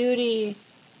of Duty,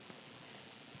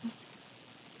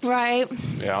 right?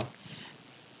 Yeah.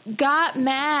 Got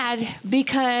mad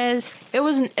because it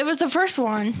was the first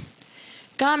one.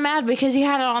 Got mad because he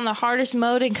had it on the hardest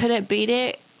mode and couldn't beat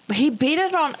it. He beat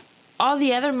it on all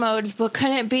the other modes, but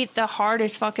couldn't beat the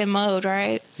hardest fucking mode,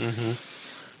 right? Mm-hmm.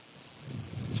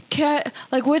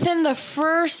 Like, within the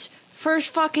first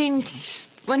fucking,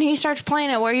 when he starts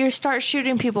playing it, where you start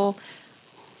shooting people,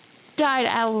 died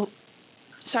at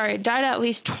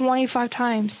least 25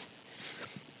 times.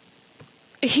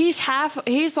 He's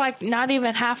like not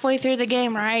even halfway through the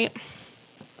game, right?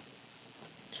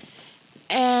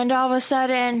 And all of a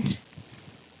sudden,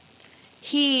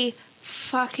 he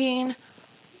fucking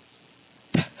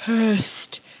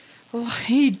pissed.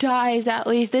 He dies at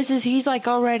least. He's like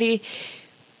already,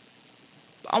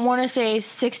 I want to say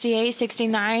 68,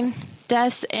 69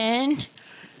 deaths in.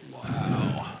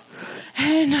 Wow.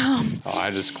 And I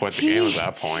just quit the game at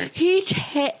that point.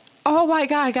 Oh my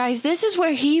god, guys, this is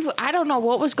where I don't know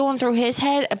what was going through his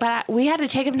head, but we had to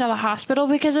take him to the hospital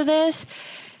because of this.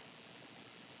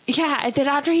 Yeah, and then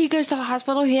after he goes to the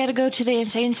hospital, he had to go to the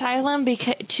insane asylum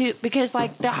because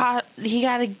like he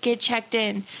got to get checked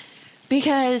in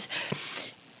because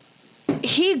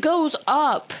he goes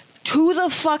up to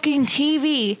the fucking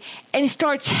TV and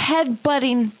starts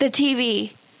headbutting the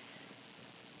TV.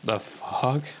 The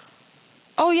fuck?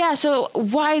 Oh, yeah, so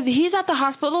while he's at the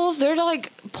hospital, they're,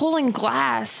 like, pulling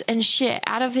glass and shit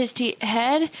out of his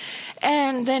head,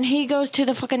 and then he goes to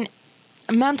the fucking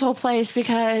mental place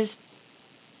because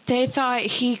they thought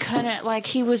he couldn't, like,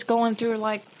 he was going through,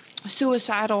 like,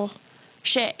 suicidal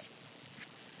shit.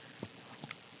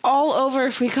 All over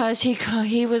because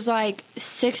he was, like,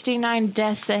 69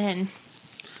 deaths in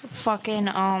fucking,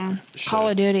 Call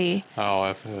of Duty.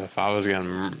 Oh, if I was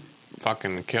getting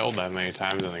fucking killed that many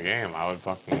times in the game, I would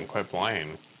fucking quit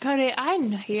playing. Cody, I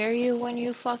hear you when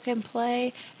you fucking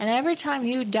play, and every time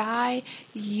you die,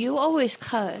 you always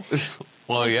cuss.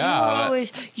 Well, yeah.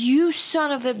 You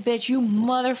son of a bitch, you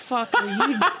motherfucker,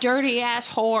 you dirty ass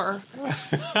whore.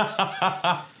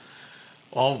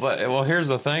 Well, here's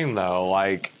the thing, though.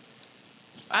 Like,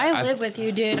 I live with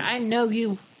you, dude. I know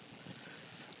you.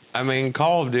 I mean,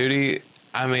 Call of Duty,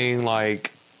 I mean, like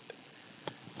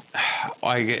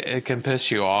it can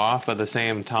piss you off, but at the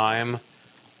same time,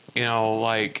 you know,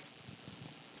 like,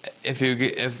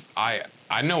 if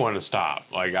I know when to stop.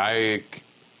 Like,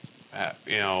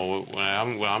 you know, when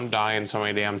I'm dying so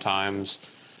many damn times,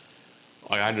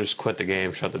 like, I just quit the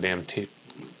game, shut the damn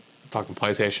fucking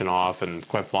PlayStation off, and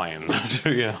quit playing.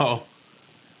 You know,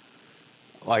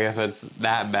 like, if it's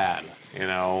that bad, you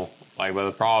know. Like, but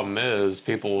the problem is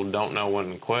people don't know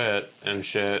when to quit and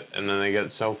shit, and then they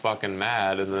get so fucking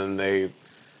mad, and then they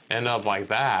end up like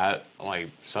that. Like,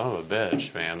 son of a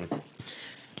bitch, man.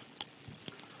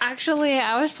 Actually,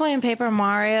 I was playing Paper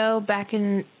Mario back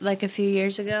in, like, a few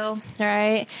years ago,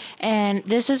 right? And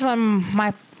this is when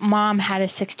my mom had a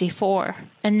 64.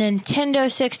 A Nintendo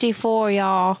 64,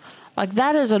 y'all. Like,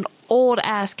 that is an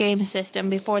old-ass game system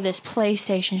before this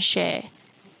PlayStation shit,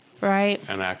 right?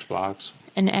 And Xbox.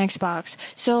 And Xbox.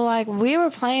 So, like, we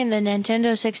were playing the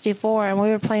Nintendo 64, and we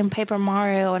were playing Paper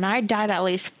Mario, and I died at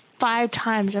least 5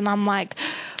 times, and I'm like,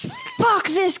 fuck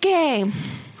this game!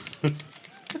 And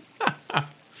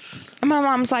my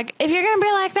mom's like, if you're gonna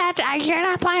be like that, you're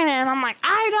not playing it. And I'm like,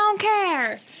 I don't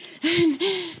care.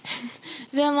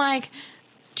 Then, like,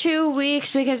 2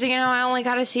 weeks, because, you know, I only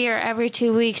got to see her every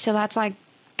 2 weeks, so that's like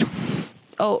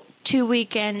 2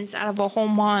 weekends out of a whole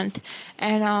month.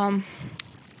 And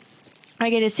I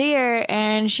get to see her,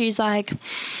 and she's like,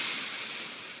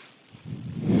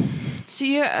 so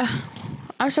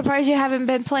I'm surprised you haven't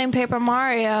been playing Paper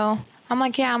Mario. I'm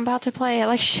like, yeah, I'm about to play it.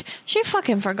 Like, she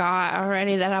fucking forgot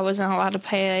already that I wasn't allowed to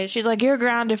play it. She's like, you're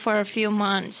grounded for a few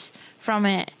months from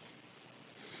it.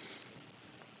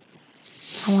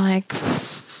 I'm like,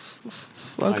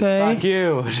 okay. Like, fuck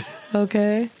you.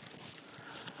 Okay.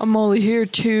 I'm only here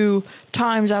 2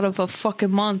 times out of a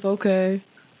fucking month. Okay.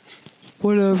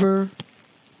 Whatever.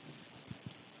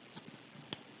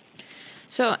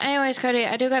 So, anyways, Cody,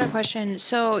 I do got a question.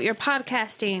 So, you're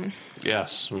podcasting.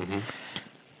 Yes. Mm-hmm.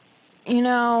 You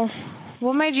know,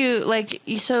 what made you, like,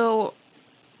 so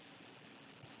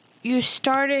you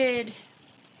started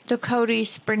the Cody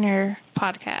Springer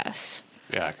podcast.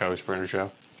 Yeah, Cody Springer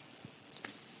Show.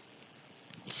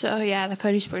 So, yeah, the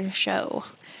Cody Springer Show.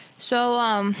 So,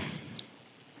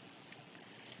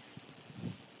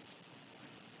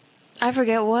 I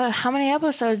forget how many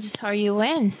episodes are you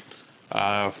in?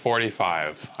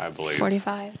 45, I believe.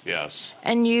 45. Yes.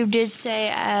 And you did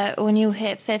say when you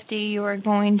hit 50, you were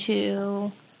going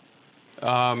to...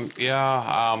 Yeah,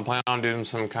 I'm planning on doing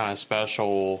some kind of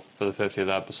special for the 50th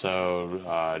episode,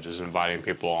 just inviting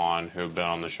people on who've been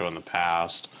on the show in the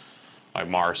past, like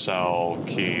Marcel,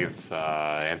 Keith,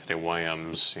 Anthony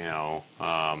Williams, you know.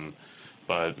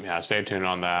 But, yeah, stay tuned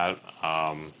on that.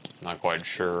 Not quite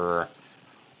sure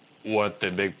what the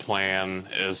big plan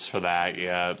is for that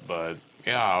yet, but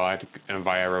yeah, I'd like to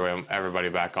invite everybody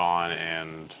back on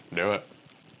and do it.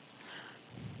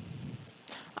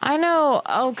 I know,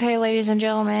 okay, ladies and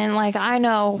gentlemen, like, I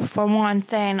know for one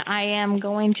thing, I am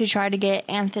going to try to get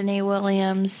Anthony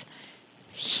Williams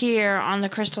here on the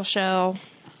Crystal Show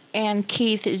and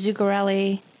Keith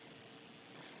Zuccarelli.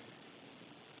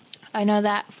 I know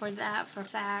that for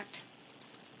fact.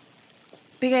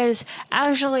 Because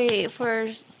actually, for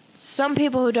some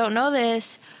people who don't know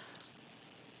this,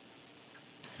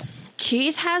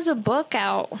 Keith has a book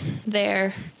out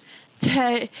there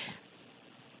that,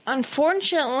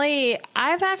 unfortunately,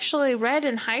 I've actually read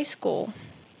in high school.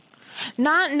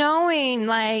 Not knowing,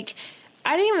 like,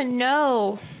 I didn't even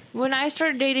know, when I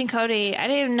started dating Cody, I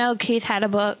didn't even know Keith had a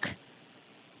book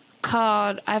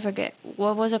called, I forget,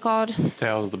 what was it called?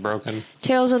 Tales of the Broken.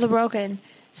 Tales of the Broken.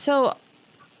 So,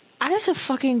 that's a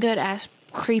fucking good-ass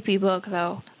creepy book,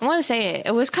 though. I want to say it.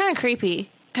 It was kind of creepy.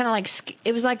 Kind of like,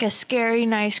 it was like a scary,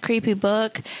 nice, creepy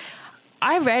book.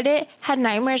 I read it, had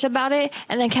nightmares about it,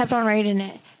 and then kept on reading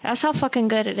it. That's how fucking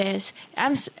good it is.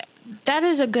 that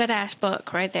is a good ass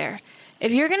book right there.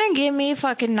 If you're gonna give me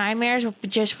fucking nightmares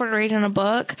just for reading a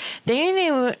book, they need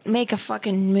to make a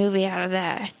fucking movie out of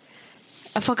that.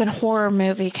 A fucking horror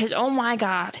movie. Because, oh my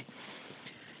God.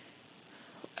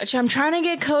 So I'm trying to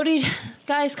get Cody.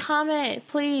 Guys, comment,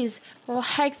 please.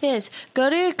 Like this. Go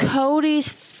to Cody's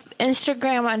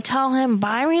Instagram and tell him,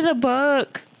 buy me the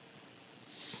book.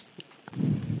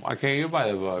 Why can't you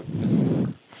buy the book?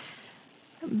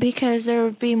 Because there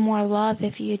would be more love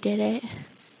if you did it.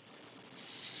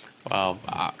 Well,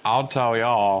 I'll tell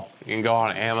y'all, you can go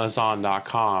on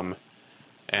Amazon.com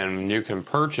and you can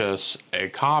purchase a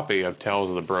copy of Tales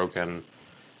of the Broken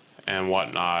and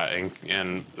whatnot.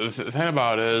 And the thing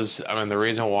about it is, I mean, the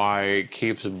reason why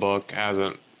Keith's book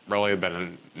hasn't really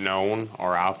been known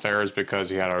or out there is because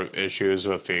he had issues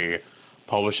with the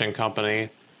publishing company.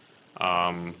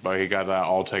 But he got that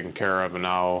all taken care of, and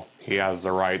now he has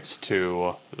the rights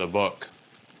to the book.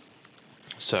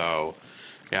 So,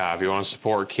 yeah, if you want to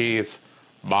support Keith,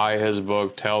 buy his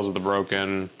book, Tales of the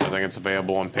Broken. I think it's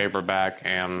available in paperback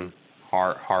and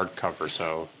hardcover.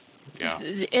 So, yeah.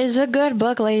 It's a good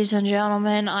book, ladies and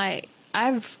gentlemen.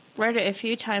 I've read it a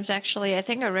few times, actually. I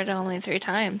think I read it only 3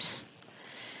 times.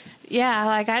 Yeah,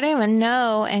 like, I didn't even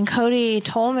know, and Cody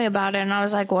told me about it, and I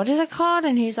was like, what is it called?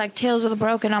 And he's like, Tales of the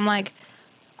Broken. I'm like,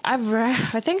 I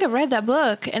think I read that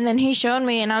book. And then he showed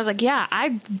me, and I was like, yeah,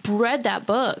 I read that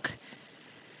book.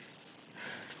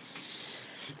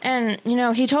 And, you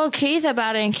know, he told Keith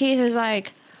about it, and Keith was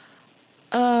like,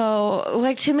 oh,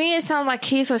 like, to me it sounded like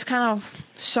Keith was kind of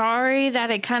sorry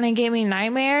that it kind of gave me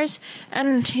nightmares,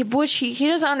 and which he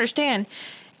doesn't understand.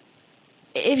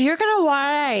 If you're going to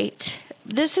write,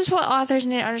 this is what authors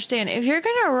need to understand. If you're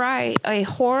going to write a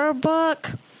horror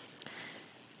book,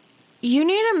 you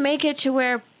need to make it to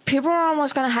where people are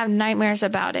almost going to have nightmares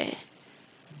about it.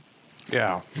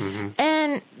 Yeah. Mm-hmm.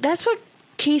 And that's what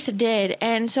Keith did.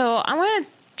 And so I'm going to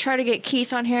try to get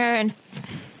Keith on here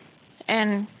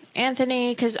and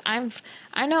Anthony, because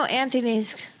I know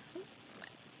Anthony's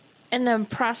in the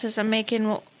process of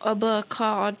making a book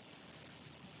called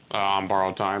On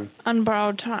Borrowed Time. On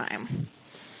Borrowed Time.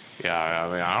 Yeah,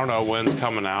 I mean, I don't know when's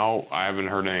coming out. I haven't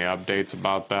heard any updates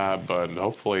about that, but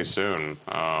hopefully soon.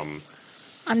 I'm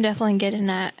definitely getting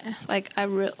that. Like,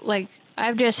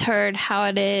 I've just heard how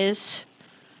it is,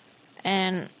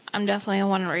 and I'm definitely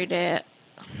want to read it.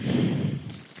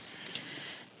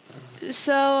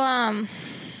 So,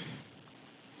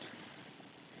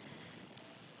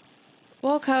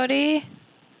 well, Cody,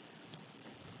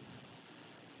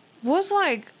 what's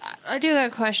like, I do got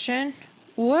a question.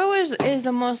 What is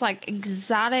the most, like,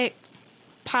 exotic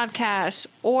podcast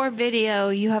or video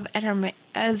you have ever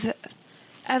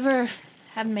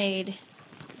have made?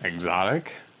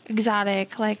 Exotic?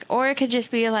 Exotic, like, or it could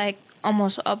just be, like,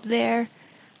 almost up there.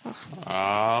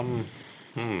 I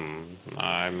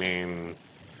mean,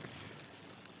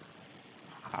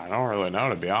 I don't really know,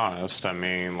 to be honest. I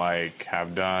mean, like,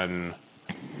 I've done,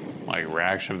 like,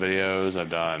 reaction videos.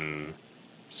 I've done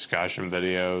discussion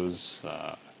videos.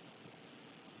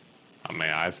 I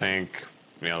mean, I think,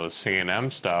 you know, the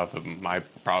C&M stuff might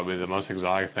probably be the most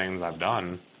exotic things I've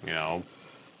done, you know,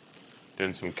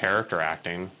 doing some character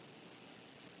acting.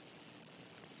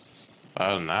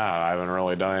 Other than that, I haven't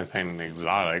really done anything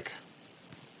exotic.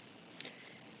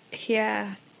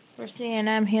 Yeah, for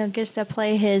C&M, he gets to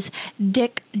play his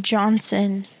Dick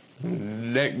Johnson.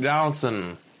 Dick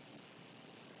Johnson.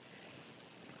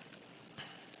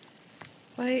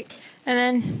 Like, and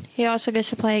then he also gets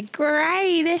to play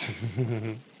Grade.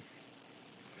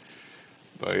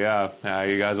 But yeah,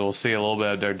 you guys will see a little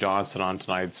bit of Dick Johnson on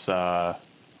tonight's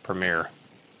premiere.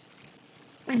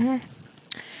 Mm-hmm.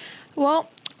 Well,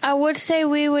 I would say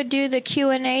we would do the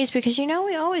Q&As because, you know,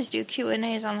 we always do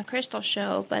Q&As on the Crystal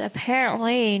Show, but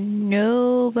apparently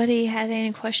nobody had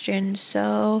any questions.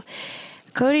 So,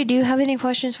 Cody, do you have any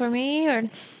questions for me? Or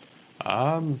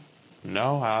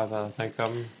no, I think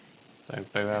I'm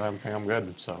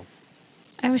good. So,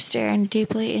 I'm staring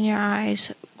deeply in your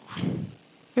eyes.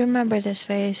 Remember this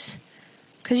face,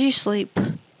 because you sleep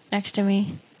next to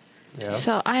me. yeah.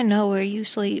 So I know where you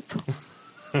sleep.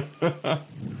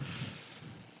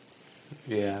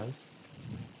 Yeah.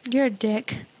 You're a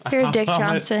dick. You're a Dick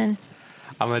Johnson.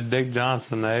 I'm a Dick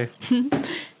Johnson, eh?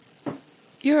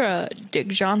 You're a Dick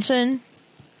Johnson.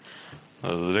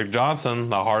 This is Dick Johnson,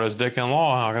 the hardest dick in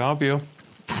law. How can I help you?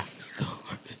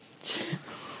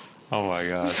 Oh my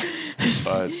god.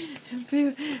 But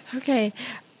okay,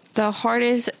 the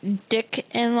hardest dick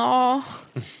in law.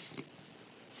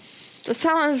 That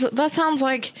sounds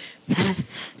like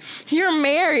you're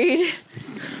married.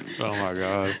 oh my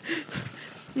god.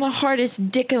 The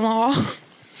hardest dick in law.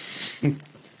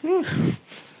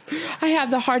 I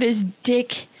have the hardest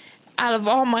dick out of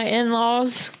all my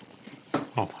in-laws.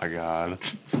 Oh my god.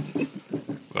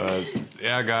 But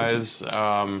yeah, guys,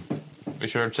 be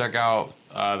sure to check out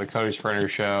the Cody Springer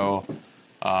Show.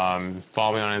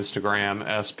 Follow me on Instagram,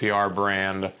 SPR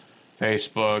Brand.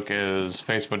 Facebook is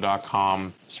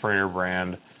facebook.com Springer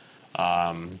Brand.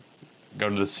 Go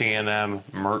to the CNM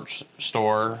merch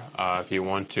store if you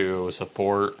want to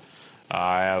support.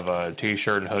 I have a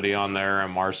t-shirt and hoodie on there,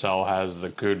 and Marcel has the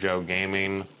Cujo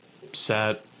Gaming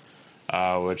set,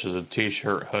 which is a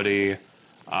t-shirt, hoodie,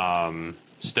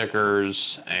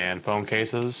 stickers, and phone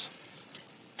cases.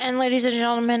 And ladies and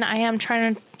gentlemen, I am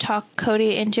trying to talk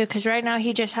Cody into, because right now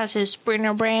he just has his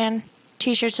Springer Brand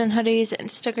t-shirts and hoodies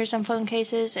and stickers and phone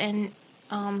cases, and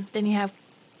then you have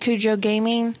Cujo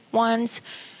Gaming ones.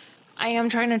 I am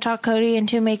trying to talk Cody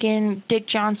into making Dick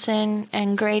Johnson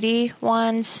and Grady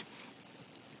ones.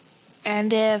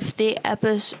 And if the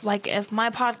episode, like if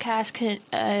my podcast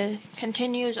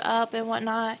continues up and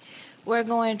whatnot, we're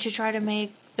going to try to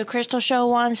make the Crystal Show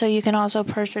one, so you can also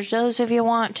purchase those if you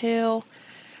want to.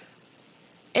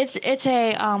 It's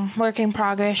a work in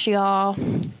progress, y'all.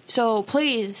 So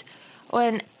please,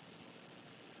 when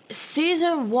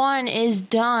season 1 is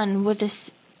done with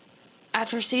this,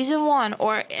 after season 1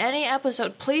 or any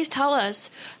episode, please tell us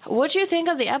what you think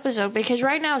of the episode, because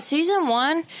right now season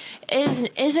 1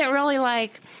 isn't really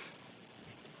like,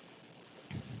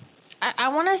 I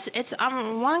want to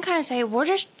kind of say we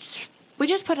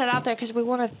just put it out there because we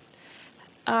want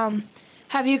to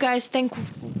have you guys think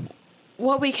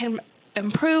what we can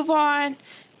improve on.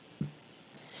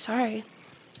 Sorry.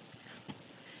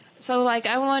 So like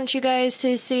I want you guys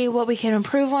to see what we can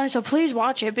improve on, so please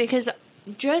watch it, because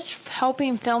just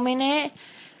helping filming it,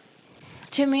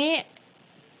 to me,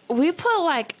 we put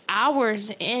like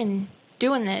hours in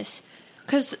doing this,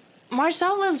 because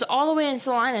Marcel lives all the way in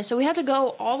Salina, so we have to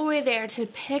go all the way there to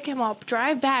pick him up,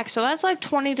 drive back, so that's like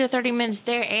 20 to 30 minutes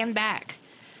there and back.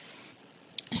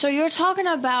 So you're talking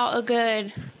about a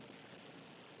good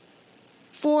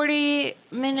 40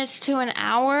 minutes to an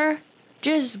hour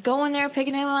just going there,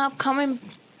 picking him up, coming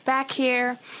back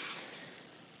here,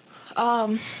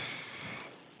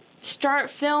 start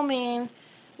filming,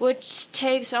 which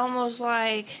takes almost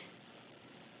like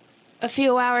a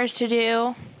few hours to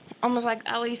do, almost like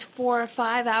at least 4 or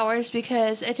 5 hours,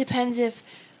 because it depends if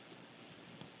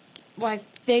like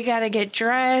they gotta get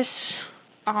dressed,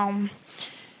 how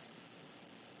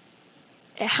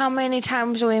many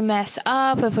times we mess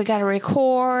up, if we gotta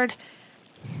record.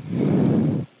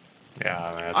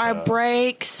 Yeah, I mean, our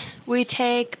breaks we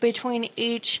take between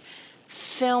each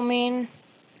filming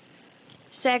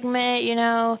segment, you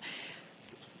know.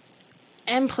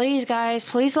 And please, guys,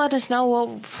 please let us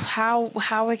know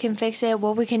how we can fix it,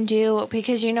 what we can do,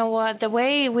 because you know what, the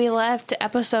way we left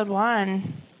episode 1,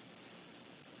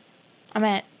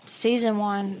 season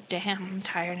 1, damn, I'm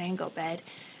tired, I ain't go to bed.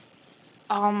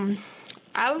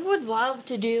 I would love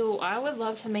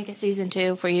to make a season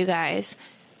 2 for you guys.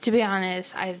 To be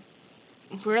honest, I'm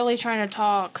really trying to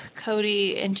talk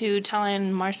Cody into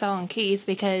telling Marcel and Keith,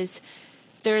 because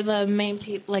they're the main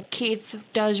people. Like, Keith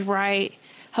does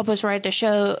help us write the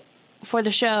show for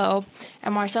the show,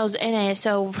 and Marcel's in it,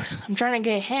 so I'm trying to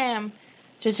get him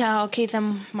to tell Keith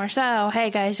and Marcel, hey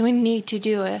guys, we need to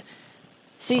do a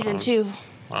season 2.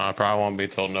 Probably won't be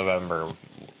till November.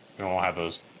 We won't have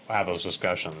those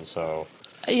discussions, so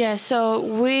yeah, so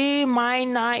we might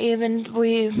not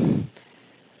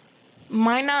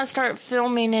start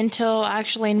filming until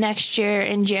actually next year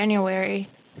in January.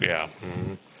 Yeah.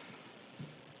 Mm-hmm.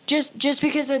 Just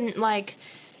because in like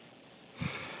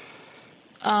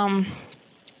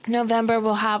November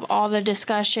we'll have all the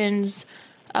discussions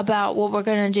about what we're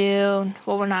gonna do,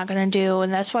 what we're not gonna do,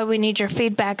 and that's why we need your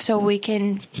feedback so we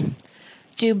can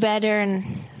do better and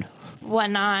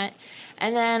whatnot.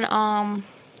 And then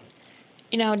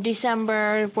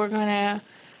December we're gonna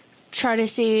try to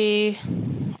see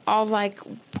all, like,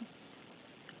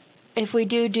 if we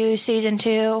do season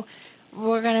 2,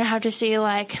 we're gonna have to see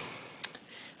like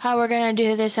how we're gonna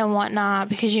do this and whatnot,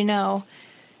 because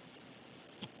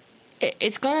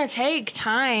it's gonna take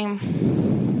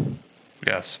time.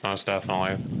 Yes, most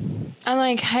definitely. I'm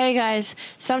like, hey guys,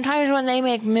 sometimes when they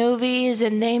make movies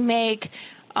and they make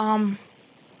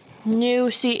new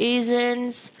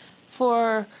seasons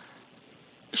for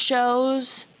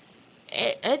shows,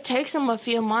 it takes them a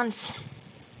few months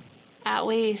at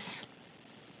least.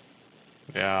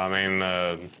 Yeah, I mean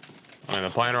the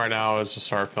plan right now is to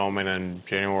start filming in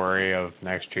January of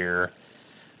next year,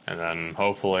 and then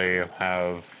hopefully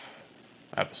have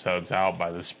episodes out by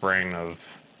the spring of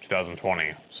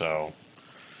 2020. So,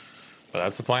 but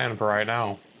that's the plan for right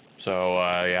now. So,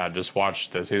 yeah, just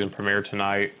watch the season premiere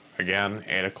tonight. Again,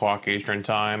 8 o'clock Eastern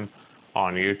Time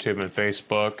on YouTube and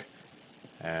Facebook.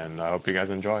 And I hope you guys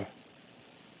enjoy.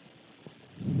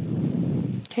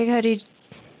 Okay, Cody.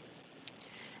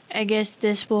 I guess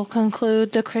this will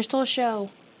conclude the Crystal Show.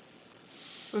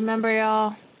 Remember,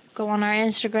 y'all, go on our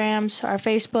Instagrams, our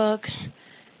Facebooks,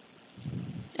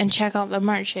 and check out the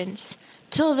merchants.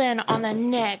 Till then, on the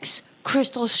next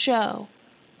Crystal Show.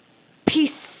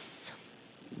 Peace.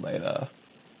 Later.